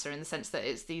cancer, in the sense that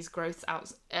it's these growths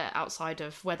outside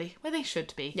of where they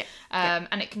should be. Yeah.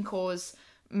 And it can cause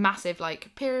massive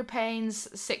like period pains,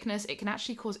 sickness. It can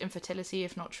actually cause infertility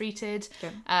if not treated.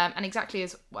 Yeah. And exactly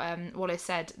as Wallace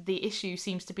said, the issue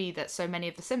seems to be that so many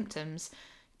of the symptoms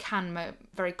can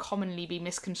very commonly be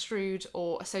misconstrued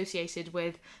or associated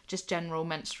with just general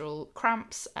menstrual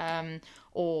cramps,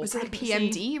 or was it like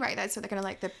PMD, right? That's what they're kind of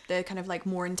like the kind of like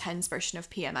more intense version of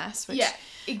PMS. Which, yeah,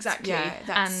 exactly.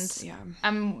 Yeah,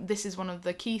 and this is one of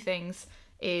the key things,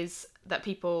 is that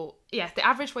people, the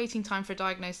average waiting time for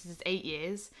diagnosis is 8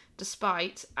 years,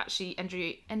 despite actually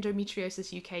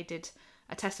Endometriosis UK did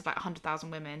a test of like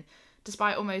 100,000 women,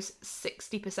 despite almost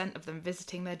 60% of them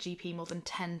visiting their GP more than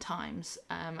 10 times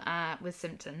with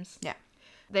symptoms. Yeah.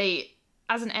 They,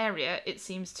 as an area, it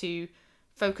seems to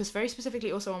focus very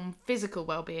specifically also on physical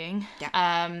well-being,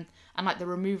 and like the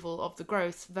removal of the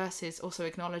growth, versus also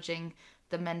acknowledging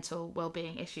the mental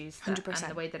well-being issues 100%.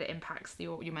 And the way that it impacts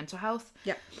your mental health.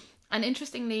 Yeah. And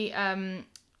interestingly,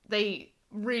 they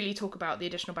really talk about the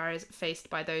additional barriers faced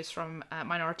by those from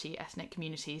minority ethnic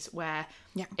communities, where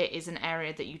it is an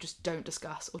area that you just don't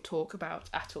discuss or talk about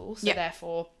at all. So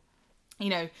therefore,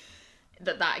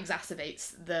 that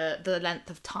exacerbates the length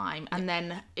of time. And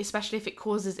then, especially if it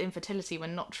causes infertility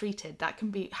when not treated, that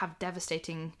can have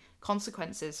devastating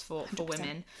consequences for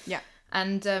women. Yeah.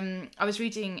 And I was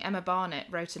reading, Emma Barnett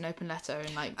wrote an open letter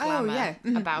in like Glamour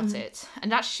about it.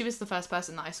 And actually she was the first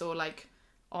person that I saw like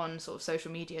on sort of social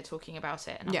media talking about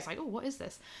it. And I was like, oh, what is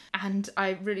this? And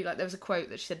I really there was a quote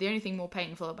that she said, the only thing more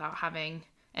painful about having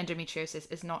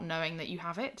endometriosis is not knowing that you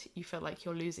have it. You feel like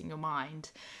you're losing your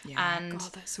mind. Yeah, and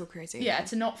God, that's so crazy. Yeah,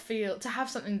 to have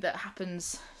something that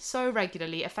happens so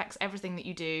regularly, affects everything that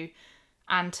you do,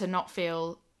 and to not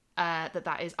feel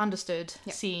that is understood,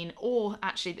 seen, or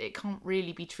actually it can't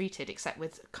really be treated except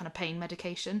with kind of pain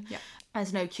medication. Yeah.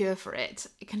 There's no cure for it.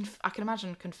 I can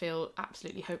imagine can feel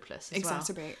absolutely hopeless as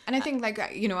Exacerbate. Well. And I think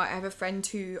I have a friend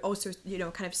who also,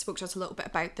 kind of spoke to us a little bit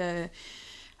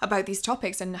about these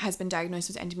topics and has been diagnosed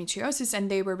with endometriosis,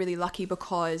 and they were really lucky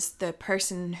because the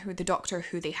doctor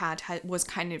who they had was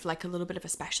kind of like a little bit of a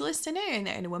specialist in it,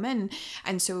 in a woman,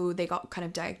 and so they got kind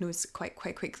of diagnosed quite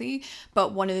quickly.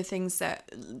 But one of the things that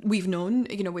we've known,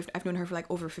 I've known her for like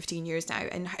over 15 years now,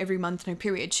 and every month in her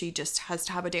period she just has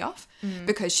to have a day off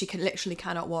because she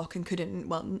cannot walk and couldn't,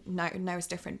 well now it's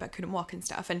different, but couldn't walk and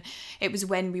stuff. And it was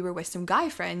when we were with some guy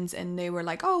friends and they were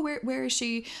like, oh, where is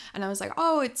she? And I was like,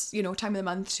 oh, it's time of the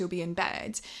month, she'll be in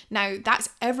bed. Now that's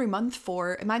every month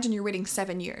for, imagine you're waiting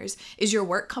 7 years. Is your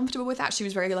work comfortable with that? She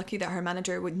was very lucky that her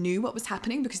manager knew what was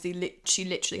happening, because she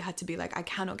literally had to be like, I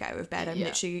cannot get out of bed, I'm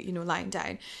literally lying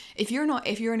down. If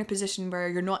you're in a position where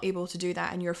you're not able to do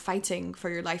that and you're fighting for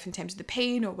your life in terms of the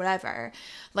pain or whatever,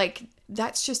 like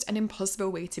that's just an impossible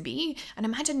way to be. And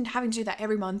imagine having to do that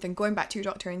every month and going back to your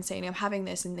doctor and saying, I'm having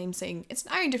this, and them saying it's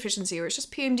an iron deficiency or it's just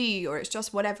PMD or it's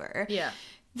just whatever. Yeah.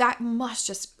 That must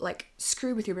just like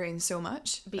screw with your brain so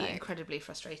much. Be incredibly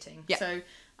frustrating. Yeah. So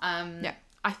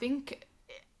I think,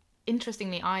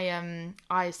 interestingly,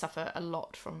 I suffer a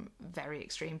lot from very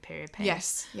extreme period pain.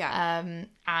 Yes. Yeah.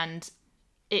 And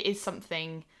it is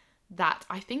something that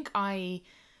I think I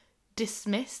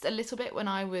dismissed a little bit when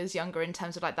I was younger, in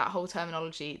terms of like that whole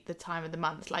terminology, the time of the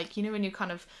month, like when you're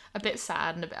kind of a bit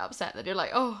sad and a bit upset, that you're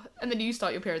like, oh, and then you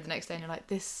start your period the next day and you're like,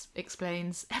 this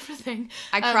explains everything.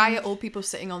 I cry at old people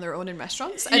sitting on their own in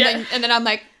restaurants, and then I'm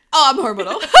like, oh, I'm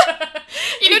hormonal.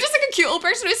 Just like a cute old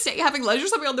person who's sitting having lunch or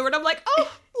something on the road, I'm like,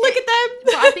 oh, look at them.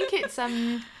 But I think it's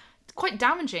quite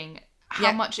damaging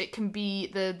how much it can be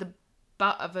the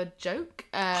butt of a joke,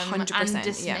 100%, and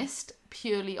dismissed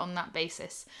purely on that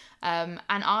basis. And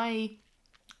I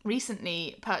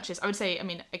recently purchased, I would say, I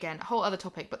mean, again, a whole other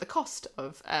topic, but the cost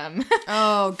of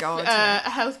oh god,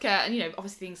 healthcare, and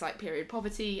obviously things like period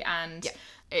poverty, and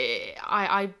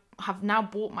I have now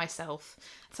bought myself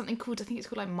something called, I think it's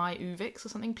called like MyUvix or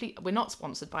something. Please, we're not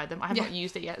sponsored by them. I have not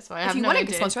used it yet, so I have no idea. If you want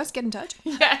to sponsor us, get in touch.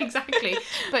 Yeah, exactly.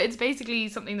 But it's basically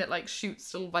something that like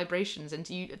shoots little vibrations, and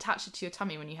you attach it to your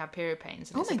tummy when you have period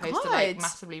pains, and it's supposed to like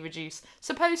massively reduce.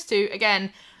 Supposed to,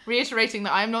 again, reiterating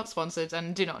that I am not sponsored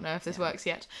and do not know if this works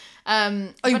yet.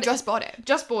 You just bought it?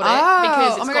 Just bought it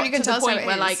because it's got you can to the tell point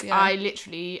where like I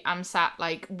literally am sat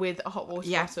like with a hot water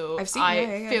bottle.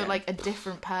 I feel like a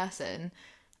different person,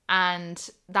 and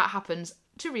that happens,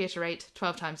 to reiterate,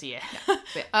 12 times a year.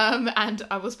 And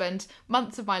I will spend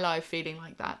months of my life feeling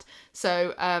like that.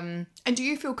 So and do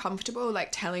you feel comfortable like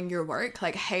telling your work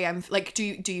like, hey, I'm like, do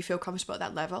you feel comfortable at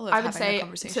that level of I would having a say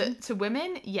conversation? to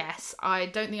women, yes. I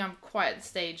don't think I'm quite at the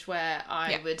stage where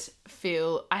I would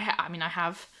feel I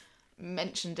have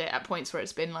mentioned it at points where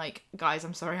it's been like, guys,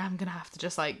 I'm sorry, I'm gonna have to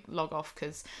just like log off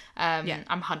because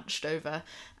I'm hunched over.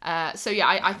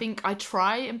 I think I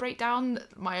try and break down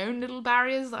my own little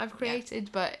barriers that I've created,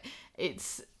 but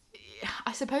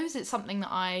I suppose it's something that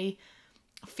I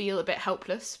feel a bit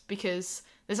helpless because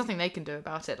there's nothing they can do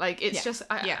about it. Like it's just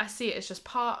I see it as just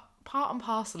part and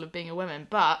parcel of being a woman,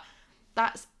 but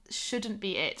that shouldn't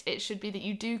be it. It should be that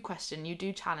you do question, you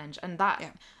do challenge, and that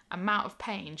amount of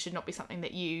pain should not be something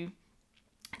that you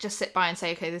just sit by and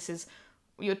say, okay,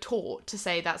 you're taught to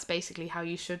say that's basically how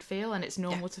you should feel, and it's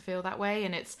normal to feel that way,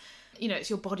 and it's it's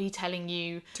your body telling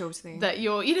you that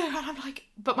you're and I'm like,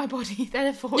 but my body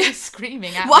therefore is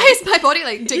screaming at why me. is my body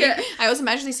like digging? I always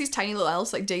imagine these tiny little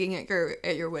elves like digging at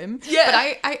your womb, but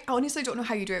I honestly don't know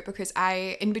how you do it, because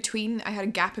I had a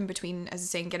gap in between, as I was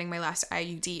saying, getting my last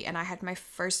IUD, and I had my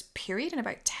first period in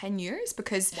about 10 years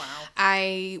because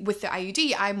with the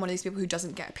IUD, I'm one of these people who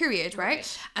doesn't get a period,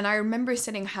 right? And I remember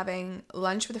having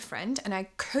lunch with a friend, and I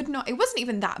could not, it wasn't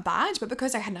even that bad, but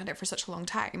because I hadn't had it for such a long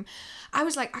time, I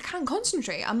was like, I can't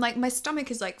concentrate. I'm like, my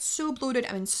stomach is like so bloated,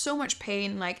 I'm in so much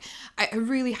pain, like I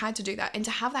really had to do that, and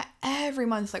to have that every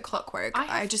month like clockwork, I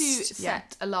have to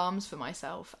set alarms for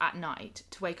myself at night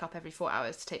to wake up every 4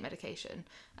 hours to take medication.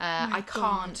 I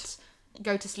can't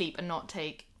go to sleep and not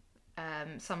take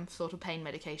some sort of pain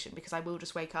medication, because I will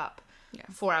just wake up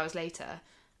 4 hours later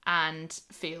and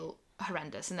feel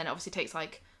horrendous, and then it obviously takes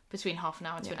like between half an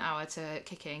hour to an hour to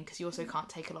kick in, because you also can't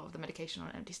take a lot of the medication on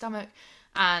an empty stomach,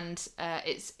 and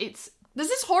it's this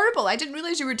is horrible. I didn't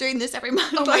realize you were doing this every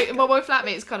month. Oh my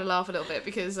flatmates kind of laugh a little bit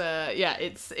because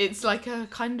it's like a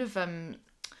kind of I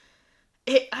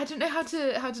don't know how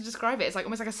to describe it. It's like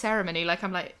almost like a ceremony. Like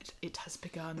I'm like, it has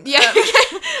begun. Yeah.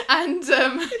 And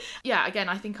again,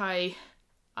 I think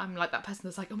I'm like that person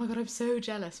that's like, oh my god, I'm so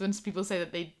jealous when people say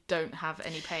that they don't have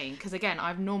any pain, because again,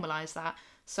 I've normalized that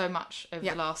so much over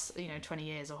the last 20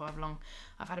 years or however long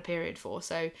I've had a period for.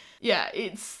 So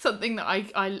it's something that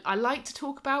I like to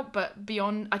talk about, but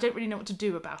beyond, I don't really know what to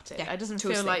do about it. It doesn't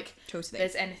feel like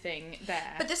there's anything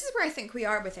there. But this is where I think we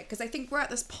are with it, because I think we're at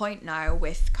this point now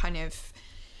with kind of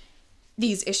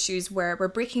these issues where we're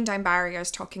breaking down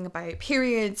barriers, talking about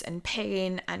periods and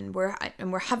pain, and we're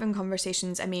having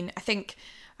conversations. I mean,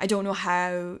 I don't know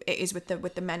how it is with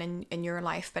the men in your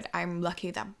life, but I'm lucky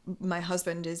that my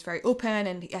husband is very open,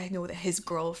 and I know that his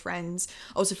girlfriends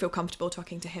also feel comfortable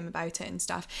talking to him about it and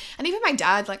stuff. And even my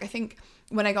dad, like I think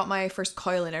when I got my first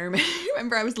coil in, I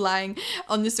remember I was lying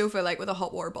on the sofa like with a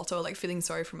hot water bottle, like feeling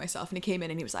sorry for myself, and he came in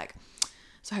and he was like,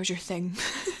 so how's your thing?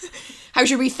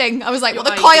 How's your wee thing? I was like, well,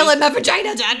 the coil in my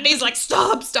vagina, Dad. And he's like,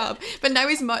 stop. But now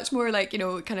he's much more like,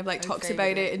 kind of like talks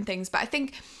about it and things. But I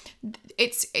think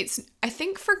it's I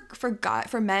think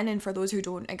for men and for those who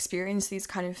don't experience these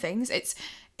kind of things,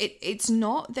 it's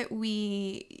not that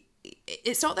we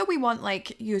want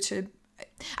like you to,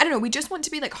 I don't know, we just want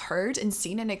to be like heard and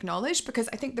seen and acknowledged, because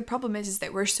I think the problem is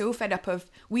that we're so fed up of,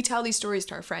 we tell these stories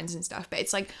to our friends and stuff, but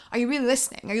it's like, are you really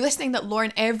listening? Are you listening that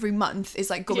Lauren every month is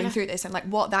like going through this, and like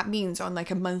what that means on like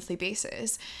a monthly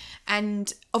basis?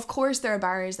 And of course there are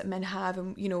barriers that men have,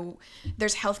 and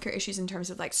there's healthcare issues in terms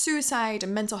of like suicide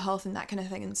and mental health and that kind of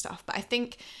thing and stuff, but I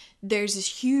think there's this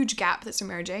huge gap that's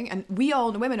emerging, and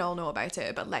women all know about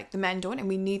it, but like the men don't, and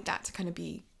we need that to kind of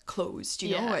be closed,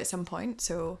 at some point.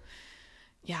 So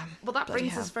yeah. Well, that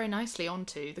brings us very nicely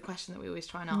onto the question that we always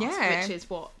try and ask, which is,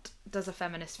 what does a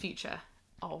feminist future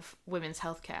of women's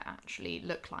healthcare actually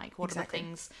look like? What are the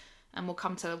things, and we'll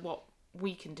come to what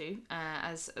we can do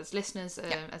as listeners,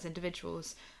 as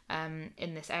individuals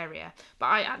in this area.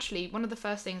 But one of the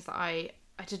first things that I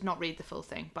I did not read the full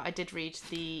thing, but I did read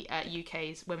the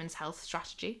UK's Women's Health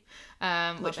Strategy,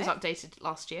 which was updated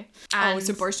last year. And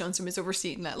so Boris Johnson was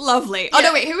overseeing that. Lovely. Oh,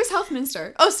 no, wait, who was Health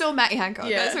Minister? Oh, still Matty Hancock.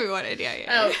 Yeah. That's what we wanted. Yeah.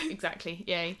 Oh, exactly.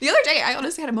 Yay. The other day, I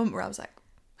honestly had a moment where I was like,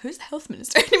 who's the Health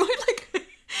Minister anymore? Like,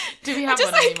 do we have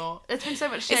one anymore? There's been so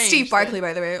much change. It's Steve Barclay,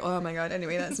 by the way. Oh my god.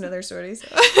 Anyway, that's another story.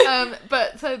 So.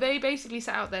 But so they basically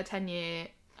set out their 10-year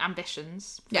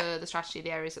ambitions for the strategy,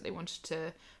 the areas that they wanted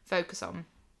to focus on.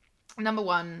 Number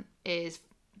 1 is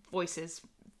voices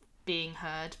being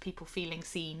heard, people feeling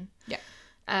seen.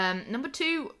 Number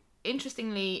 2,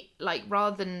 interestingly, like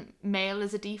rather than male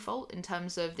as a default in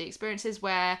terms of the experiences,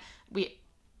 where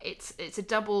it's a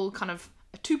double kind of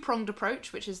a 2-pronged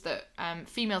approach, which is that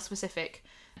female specific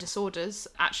disorders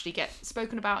actually get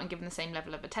spoken about and given the same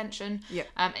level of attention.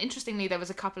 Interestingly, there was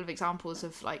a couple of examples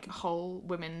of like whole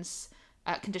women's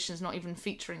conditions not even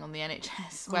featuring on the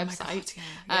NHS website,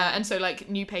 and so like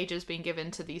new pages being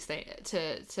given to these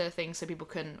to things so people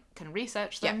can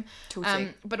research them.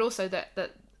 Totally. But also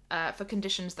that for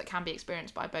conditions that can be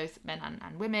experienced by both men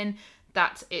and women,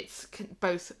 that it's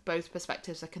both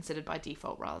perspectives are considered by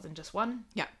default rather than just one.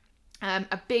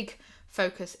 A big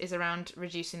focus is around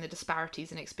reducing the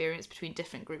disparities in experience between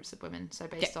different groups of women, so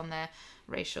based on their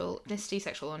racial, ethnicity,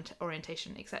 sexual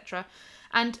orientation, etc.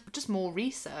 And just more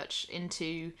research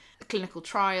into clinical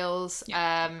trials,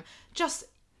 just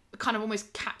kind of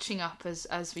almost catching up,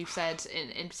 as we've said,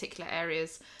 in particular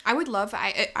areas. I would love,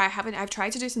 I've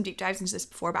tried to do some deep dives into this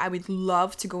before, but I would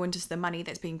love to go into the money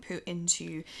that's being put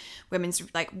into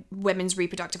women's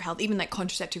reproductive health, even like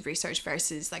contraceptive research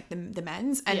versus like the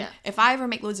men's. And if I ever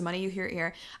make loads of money, you hear it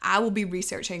here, I will be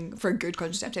researching for good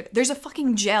contraceptive. There's a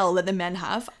fucking gel that the men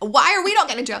have. Why are we not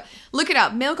getting a gel? Look it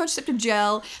up, male contraceptive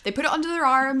gel. They put it under their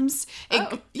arms.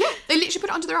 They literally put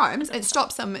it under their arms and it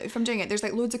stops them from doing it. There's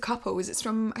like loads of couples.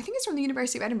 I think it's from the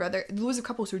University of Edinburgh. There are loads of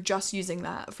couples who are just using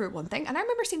that for one thing. And I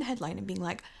remember seeing the headline and being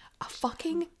like, a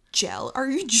fucking gel? Are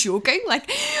you joking?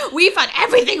 Like, we've had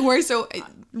everything worse. So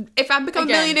if I become a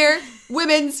millionaire,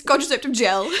 women's contraceptive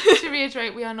gel. To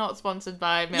reiterate, we are not sponsored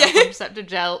by male contraceptive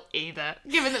gel either.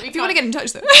 Given that we if you want to get in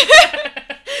touch though.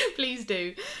 Please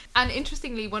do. And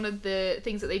interestingly, one of the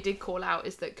things that they did call out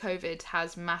is that COVID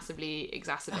has massively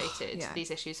exacerbated these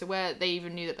issues. So where they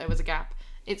even knew that there was a gap,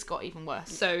 it's got even worse.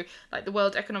 So like the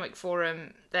World Economic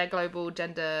Forum, their global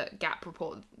gender gap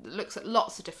report looks at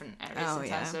lots of different areas in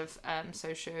terms of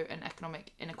socio and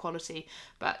economic inequality,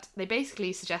 but they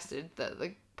basically suggested that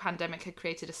the pandemic had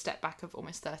created a step back of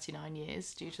almost 39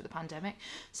 years due to the pandemic.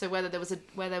 So where there was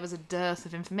a dearth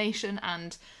of information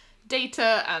and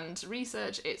data and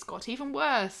research, it's got even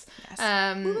worse.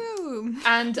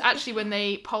 And actually when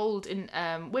they polled in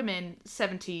women,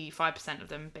 75% of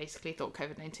them basically thought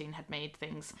COVID-19 had made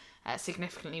things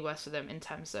significantly worse for them in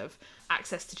terms of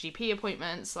access to GP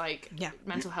appointments, like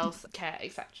mental health care,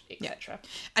 etc.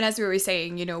 And as we were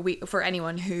saying, you know, for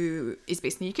anyone who is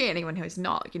based in the UK, anyone who is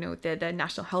not, you know, the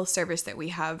National Health Service that we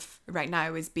have right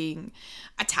now is being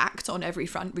attacked on every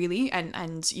front, really,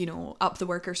 and you know, up the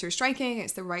workers who are striking,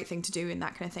 it's the right thing to do and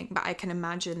that kind of thing. But I can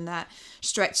imagine that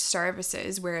stretched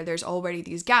services where there's already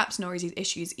these gaps and already these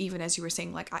issues, even as you were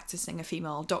saying, like accessing a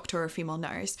female doctor or a female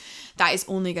nurse, that is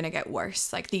only going to get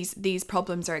worse. Like these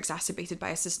problems are exacerbated by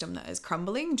a system that is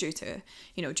crumbling due to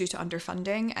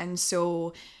underfunding, and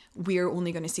so we're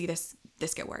only going to see this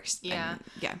get worse.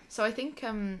 So I think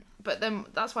but then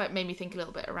that's why it made me think a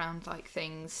little bit around like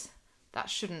things that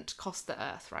shouldn't cost the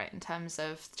earth, right, in terms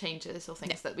of changes or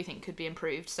things that we think could be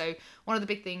improved. So one of the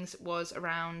big things was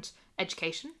around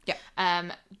education,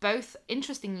 both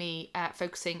interestingly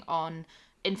focusing on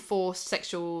enforced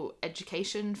sexual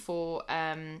education for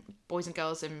boys and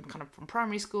girls in kind of from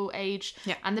primary school age.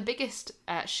 And the biggest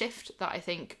shift that I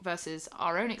think versus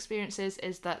our own experiences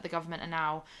is that the government are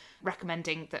now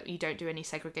recommending that you don't do any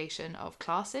segregation of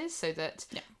classes, so that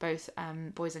both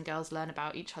boys and girls learn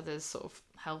about each other's sort of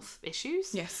health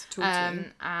issues. Yes, totally.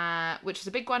 Which is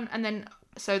a big one. And then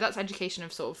so that's education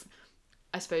of sort of,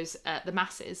 I suppose, the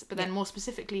masses, but then more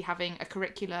specifically having a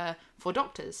curricula for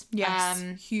doctors.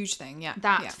 Huge thing.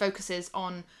 That focuses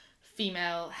on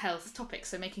female health topics,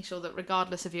 so making sure that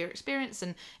regardless of your experience,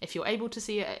 and if you're able to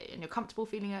see it and you're comfortable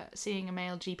seeing a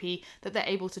male GP, that they're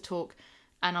able to talk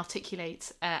and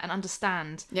articulate and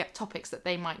understand topics that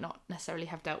they might not necessarily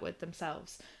have dealt with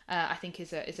themselves, I think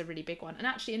is a really big one. And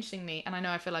actually, interestingly, and I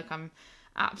know I feel like I'm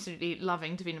absolutely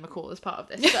loving Davina McCall as part of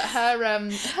this, but her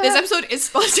this episode is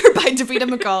sponsored by Davina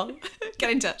McCall. Get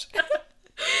in touch.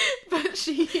 But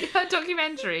her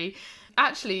documentary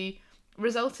actually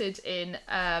resulted in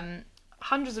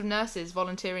hundreds of nurses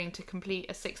volunteering to complete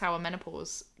a 6-hour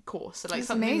menopause course. So like That's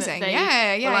something amazing. that they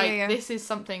Yeah, were like, yeah. this is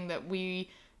something that we,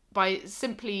 by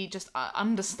simply just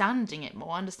understanding it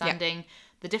more, understanding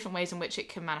the different ways in which it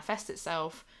can manifest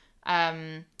itself,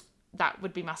 that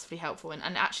would be massively helpful and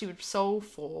actually would solve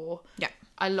for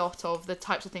a lot of the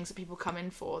types of things that people come in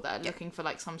for that are looking for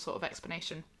like some sort of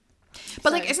explanation.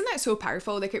 But like, isn't that so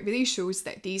powerful? Like, it really shows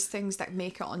that these things that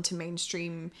make it onto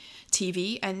mainstream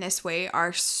TV in this way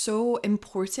are so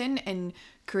important in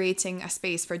creating a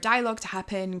space for dialogue to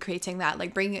happen, creating that,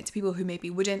 like bringing it to people who maybe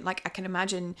wouldn't. Like, I can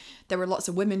imagine there were lots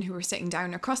of women who were sitting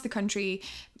down across the country,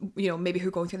 you know, maybe who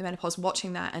are going through the menopause,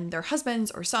 watching that, and their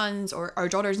husbands or sons or our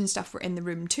daughters and stuff were in the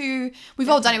room too. We've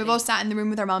all done it. We've all sat in the room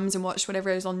with our mums and watched whatever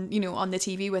is on, you know, on the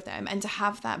TV with them, and to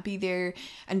have that be there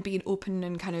and be an open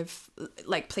and kind of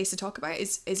like place to talk about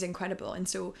is incredible. And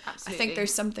so I think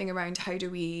there's something around how do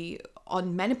we,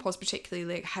 on menopause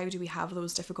particularly, like how do we have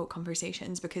those difficult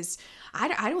conversations, because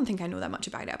I don't think I know that much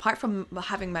about it apart from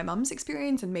having my mum's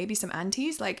experience and maybe some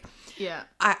aunties. Like,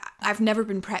 I've never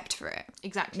been prepped for it.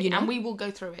 Exactly. You know? And we will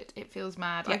go through it. It feels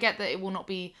mad. I get that it will not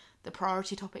be the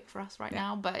priority topic for us right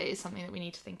now, but it is something that we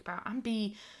need to think about and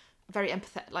be very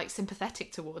empathetic, like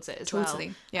sympathetic towards it as well.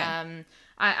 Totally. Yeah.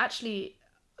 I actually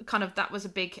kind of, that was a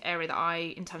big area that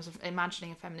I, in terms of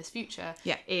imagining a feminist future,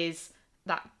 is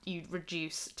that you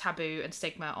reduce taboo and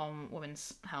stigma on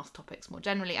women's health topics more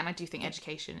generally. And I do think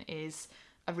education is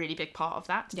a really big part of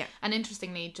that. Yeah. And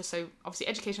interestingly, just so obviously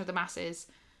education of the masses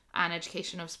and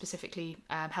education of specifically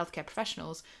healthcare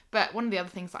professionals. But one of the other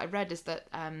things that I read is that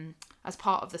as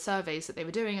part of the surveys that they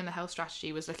were doing in the health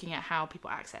strategy was looking at how people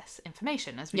access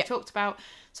information, as we talked about.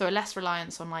 So a less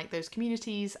reliance on like those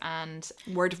communities and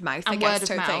word of mouth. And word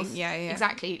of mouth. Thing. Yeah.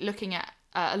 Exactly. Looking at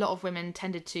a lot of women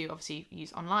tended to obviously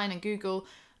use online and Google,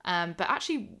 but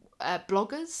actually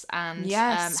bloggers and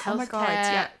healthcare, oh my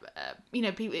God, you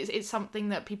know, people, it's something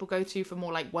that people go to for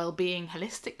more like well-being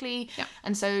holistically.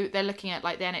 And so they're looking at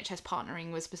like the NHS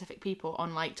partnering with specific people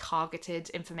on like targeted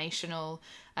informational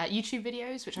YouTube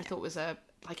videos, which I thought was a,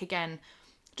 like, again,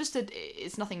 just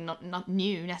it's nothing not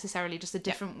new necessarily, just a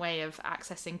different way of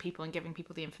accessing people and giving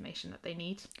people the information that they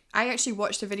need. I actually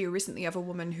watched a video recently of a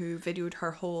woman who videoed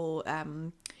her whole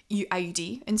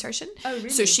IUD insertion. Oh, really?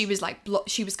 So she was like,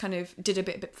 she was kind of, did a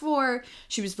bit before,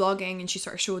 she was vlogging and she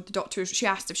sort of showed the doctors, she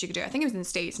asked if she could do it, I think it was in the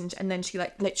States, and then she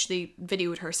like literally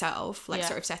videoed herself, like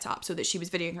sort of set up so that she was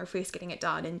videoing her face getting it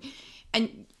done.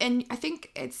 And I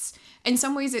think it's, in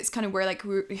some ways it's kind of where like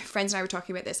friends and I were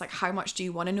talking about this, like how much do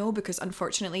you want to know, because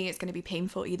unfortunately it's going to be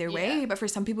painful either way, but for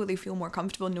some people they feel more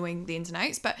comfortable knowing the ins and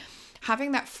outs. But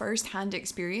having that first-hand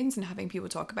experience and having people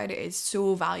talk about it is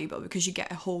so valuable, because you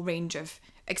get a whole range of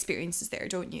experiences there,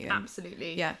 don't you?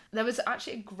 Absolutely. Yeah. There was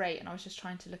actually a great, and I was just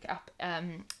trying to look it up,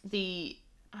 and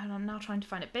I'm now trying to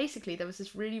find it. Basically, there was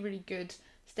this really, really good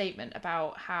statement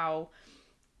about how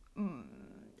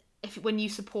when you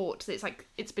support, it's like,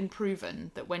 it's been proven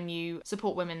that when you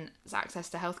support women's access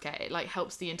to healthcare, it like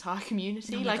helps the entire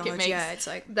community. It makes it's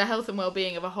like the health and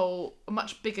well-being of a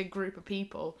much bigger group of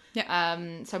people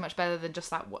so much better than just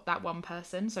that one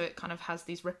person. So it kind of has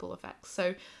these ripple effects.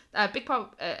 So a big part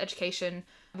of education,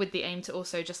 with the aim to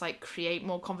also just like create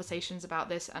more conversations about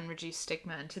this and reduce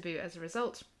stigma and taboo as a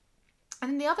result.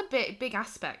 And then the other big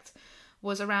aspect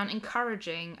was around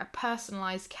encouraging a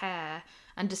personalised care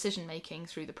and decision making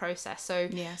through the process. So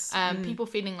people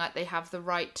feeling like they have the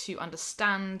right to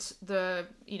understand the,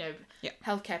 you know,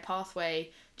 healthcare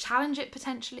pathway, challenge it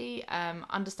potentially,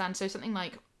 understand. So something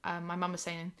like my mum was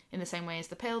saying, in the same way as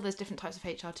the pill, there's different types of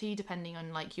HRT depending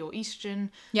on like your estrogen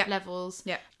levels.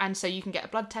 And so you can get a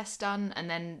blood test done, and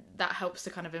then that helps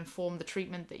to kind of inform the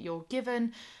treatment that you're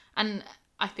given. And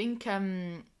I think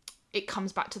it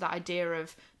comes back to that idea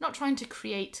of not trying to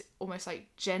create almost like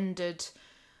gendered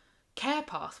care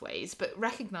pathways, but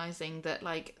recognizing that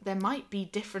like there might be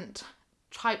different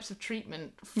types of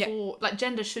treatment for like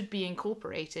gender should be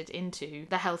incorporated into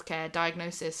the healthcare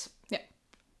diagnosis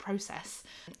process.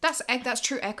 That's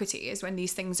true equity, is when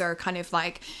these things are kind of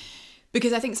like,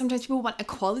 because I think sometimes people want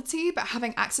equality, but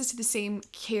having access to the same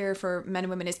care for men and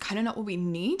women is kind of not what we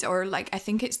need. Or like, I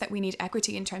think it's that we need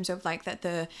equity in terms of like that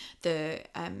the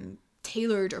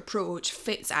tailored approach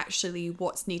fits actually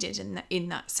what's needed in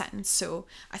that sense. So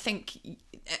I think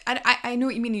I know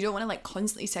what you mean. You don't want to like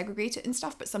constantly segregate it and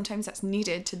stuff, but sometimes that's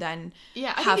needed to then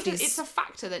I think it's a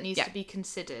factor that needs to be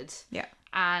considered.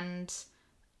 And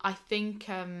I think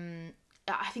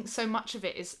so much of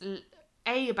it is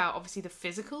A, about obviously the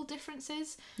physical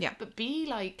differences, but B,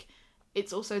 like,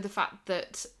 it's also the fact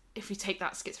that if we take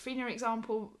that schizophrenia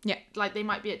example, Yeah. like they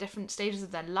might be at different stages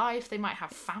of their life. They might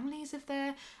have families if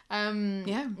they're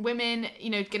women, you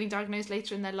know, getting diagnosed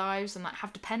later in their lives, and like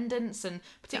have dependents, and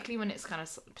particularly when it's kind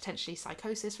of potentially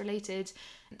psychosis related,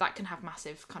 that can have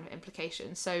massive kind of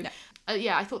implications. So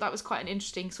I thought that was quite an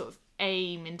interesting sort of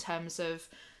aim in terms of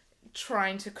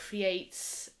trying to create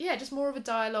just more of a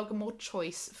dialogue and more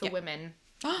choice for women.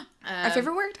 Our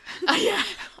favourite word? Yeah.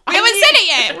 We haven't said it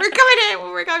yet.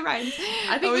 We're going right.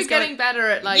 I think we're getting better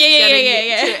at like getting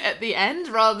it to at the end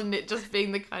rather than it just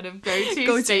being the kind of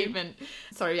go-to statement.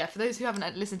 Sorry, for those who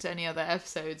haven't listened to any other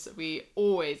episodes, we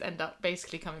always end up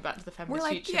basically coming back to the feminist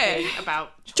future being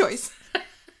about choice.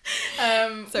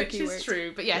 Which is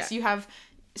true. But yes, you have...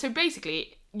 So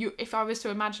basically, if I was to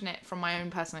imagine it from my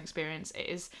own personal experience, it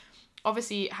is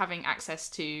obviously having access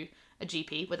to a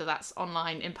GP, whether that's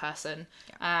online, in person,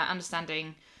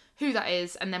 understanding who that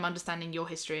is, and them understanding your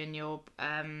history and your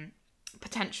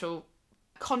potential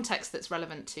context that's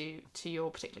relevant to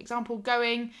your particular example,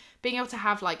 being able to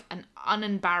have like an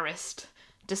unembarrassed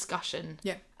discussion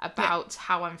about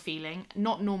how I'm feeling,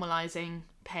 not normalizing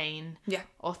pain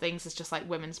or things as just like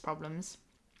women's problems.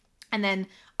 And then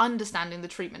understanding the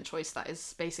treatment choice that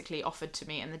is basically offered to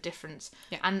me and the difference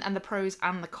and the pros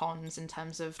and the cons in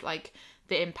terms of like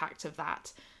the impact of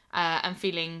that, and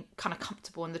feeling kind of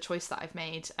comfortable in the choice that I've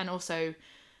made, and also,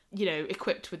 you know,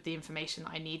 equipped with the information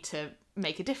that I need to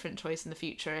make a different choice in the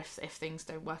future if things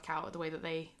don't work out the way that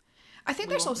they... I think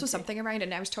there's also something around it,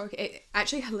 and I was talking, it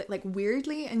actually, like,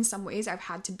 weirdly, in some ways, I've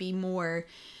had to be more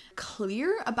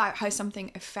clear about how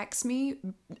something affects me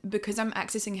because I'm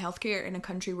accessing healthcare in a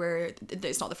country where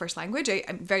it's not the first language.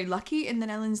 I'm very lucky in the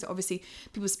Netherlands. Obviously,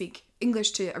 people speak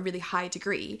English to a really high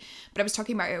degree, but I was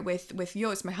talking about it with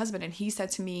Joost, my husband, and he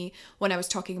said to me when I was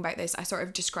talking about this, I sort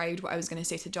of described what I was going to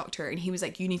say to the doctor, and he was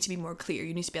like, you need to be more clear.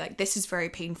 You need to be like, this is very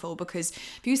painful, because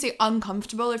if you say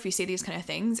uncomfortable, if you say these kind of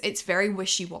things, it's very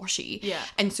wishy-washy. Yeah.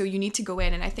 And so you need to go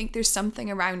in, and I think there's something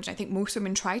around, and I think most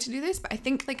women try to do this, but I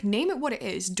think like name it what it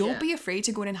is. Don't be afraid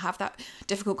to go in and have that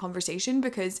difficult conversation,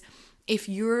 because if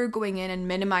you're going in and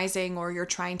minimizing, or you're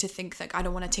trying to think like, I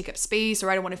don't want to take up space, or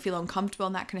I don't want to feel uncomfortable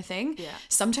and that kind of thing,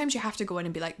 sometimes you have to go in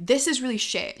and be like, this is really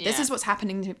shit. This is what's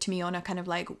happening to me on a kind of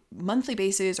like monthly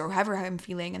basis, or however I'm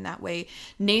feeling in that way.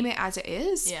 Name it as it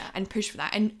is and push for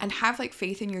that, and have like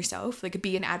faith in yourself, like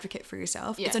be an advocate for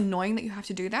yourself. It's annoying that you have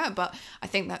to do that, but I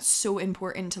think that's so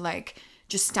important to like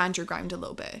just stand your ground a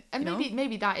little bit. And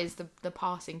maybe that is the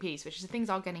passing piece, which is things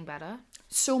are getting better.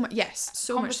 So much, yes.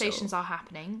 So conversations are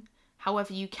happening.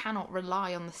 However, you cannot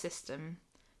rely on the system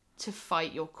to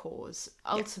fight your cause.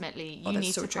 Ultimately, you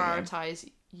need to prioritise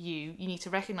you. You need to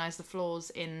recognise the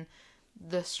flaws in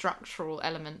the structural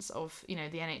elements of, you know,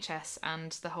 the NHS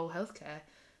and the whole healthcare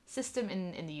system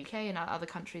in the UK and other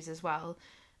countries as well.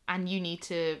 And you need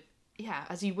to,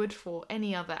 as you would for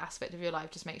any other aspect of your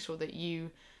life, just make sure that you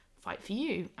fight for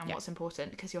you and what's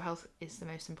important, because your health is the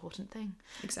most important thing.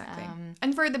 Exactly.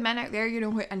 And for the men out there, you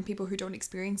know, and people who don't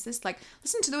experience this, like,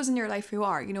 listen to those in your life who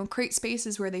are, you know, create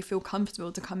spaces where they feel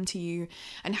comfortable to come to you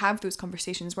and have those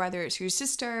conversations, whether it's your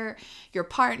sister, your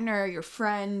partner, your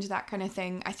friend, that kind of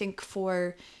thing. I think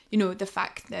for, you know, the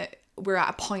fact that we're at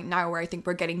a point now where I think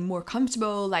we're getting more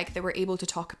comfortable, like that we're able to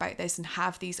talk about this and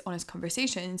have these honest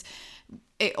conversations,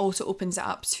 it also opens it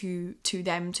up to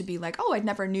them to be like, oh, I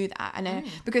never knew that. And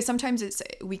because sometimes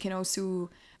we can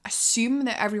also assume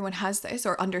that everyone has this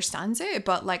or understands it,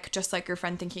 but like, just like your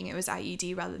friend thinking it was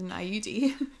IED rather than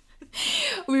IUD.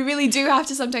 We really do have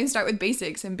to sometimes start with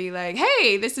basics and be like,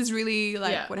 hey, this is really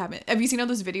like what happened. Have you seen all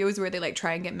those videos where they like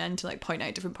try and get men to like point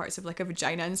out different parts of like a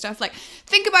vagina and stuff? Like,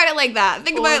 think about it like that.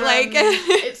 Think about it like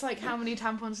it's like, how many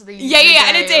tampons do they use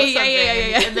in a day?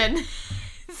 Yeah. And then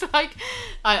it's like,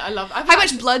 I love how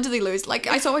much blood do they lose? Like,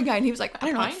 I saw one guy and he was like, I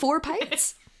don't know, like 4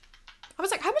 pints. I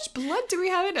was like, how much blood do we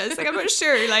have in us? Like, I'm not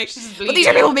sure. Like, but these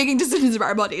are people making decisions about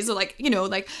our bodies. So like, you know,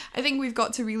 like, I think we've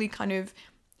got to really kind of,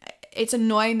 it's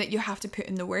annoying that you have to put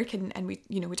in the work, and we,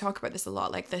 you know, we talk about this a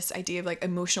lot, like this idea of like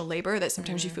emotional labor, that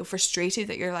sometimes you feel frustrated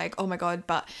that you're like, oh my god,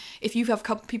 but if you have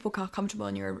people comfortable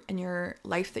in your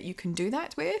life that you can do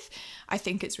that with, I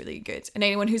think it's really good. And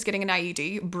anyone who's getting an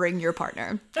IUD, bring your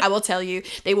partner. I will tell you,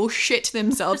 they will shit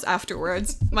themselves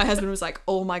afterwards. My husband was like,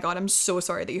 oh my god, I'm so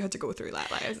sorry that you had to go through that.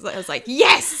 Like, I was like,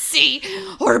 yes, see,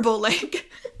 horrible,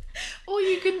 like. Or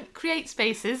you can create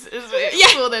spaces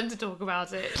for them to talk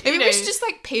about it. Maybe we should just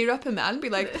like pair up a man and be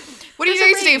like, what are you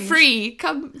doing today? Free.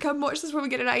 Come watch this when we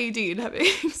get an IUD and have an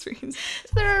experience.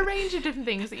 So there are a range of different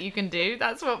things that you can do.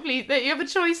 That's what, please, that you have a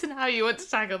choice in how you want to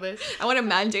tackle this. I want to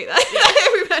mandate that.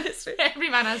 Every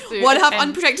man has to. Want to have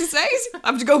unprotected sex? I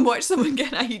have to go and watch someone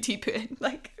get an IUD put in.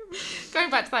 Like, Going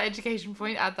back to that education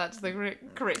point, add that to the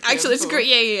curriculum. Actually, it's great.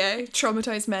 Yeah.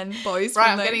 Traumatized men, boys. Right,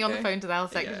 I'm getting on the phone to the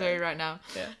health secretary right now.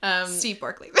 Yeah. Steve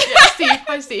Barkley. Yeah, Steve.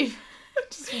 Hi, Steve.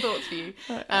 Just some thoughts for you.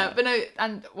 But no,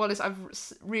 and Wallace, I've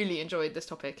really enjoyed this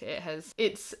topic.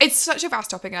 It's such a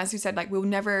vast topic, and as you said, like, we'll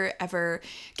never ever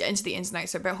get into the ins and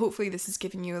outs of it, but hopefully this has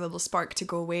given you a little spark to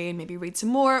go away and maybe read some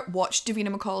more, watch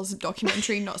Davina McCall's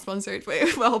documentary, not sponsored,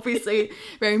 but obviously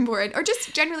very important, or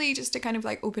just generally just to kind of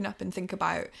like open up and think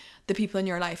about the people in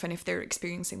your life and if they're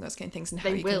experiencing those kind of things and how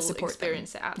you can support them. They will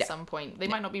experience it at some point. They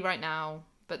might not be right now,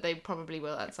 but they probably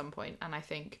will at some point. And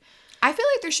I feel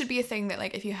like there should be a thing that,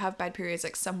 like, if you have bad periods,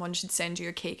 like, someone should send you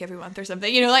a cake every month or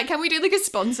something. You know, like, can we do, like, a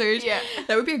sponsored? Yeah.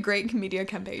 That would be a great media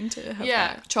campaign to have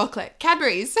that. Chocolate.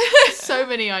 Cadbury's. So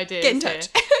many ideas. Get in touch.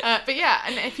 But yeah,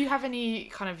 and if you have any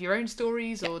kind of your own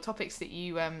stories or topics that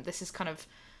you, this has kind of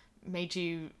made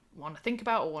you want to think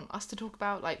about or want us to talk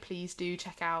about, like, please do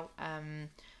check out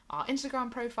our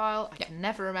Instagram profile. I can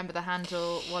never remember the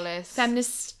handle, Wallace.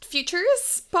 Feminist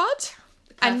Futures Pod.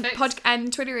 Perfect.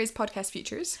 And Twitter is Podcast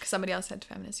Futures, because somebody else said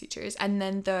Feminist Futures. And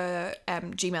then the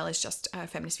Gmail is just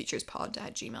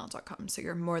feministfuturespod@gmail.com. So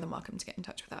you're more than welcome to get in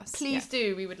touch with us. Please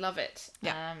do. We would love it.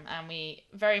 Yeah. And we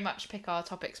very much pick our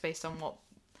topics based on what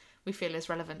we feel is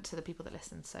relevant to the people that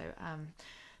listen. So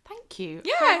thank you.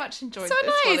 Yeah. Very much enjoyed so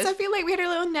this. nice. Wallace. I feel like we had a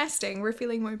little nesting. We're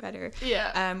feeling more better.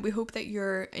 Yeah. We hope that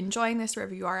you're enjoying this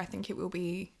wherever you are. I think it will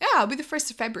be, it'll be the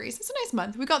 1st of February. So it's a nice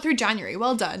month. We got through January.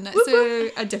 Well done. That's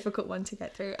a difficult one to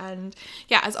get through. And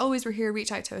yeah, as always, we're here.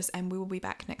 Reach out to us and we will be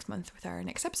back next month with our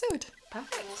next episode.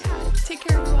 Perfect. Take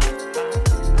care, everyone.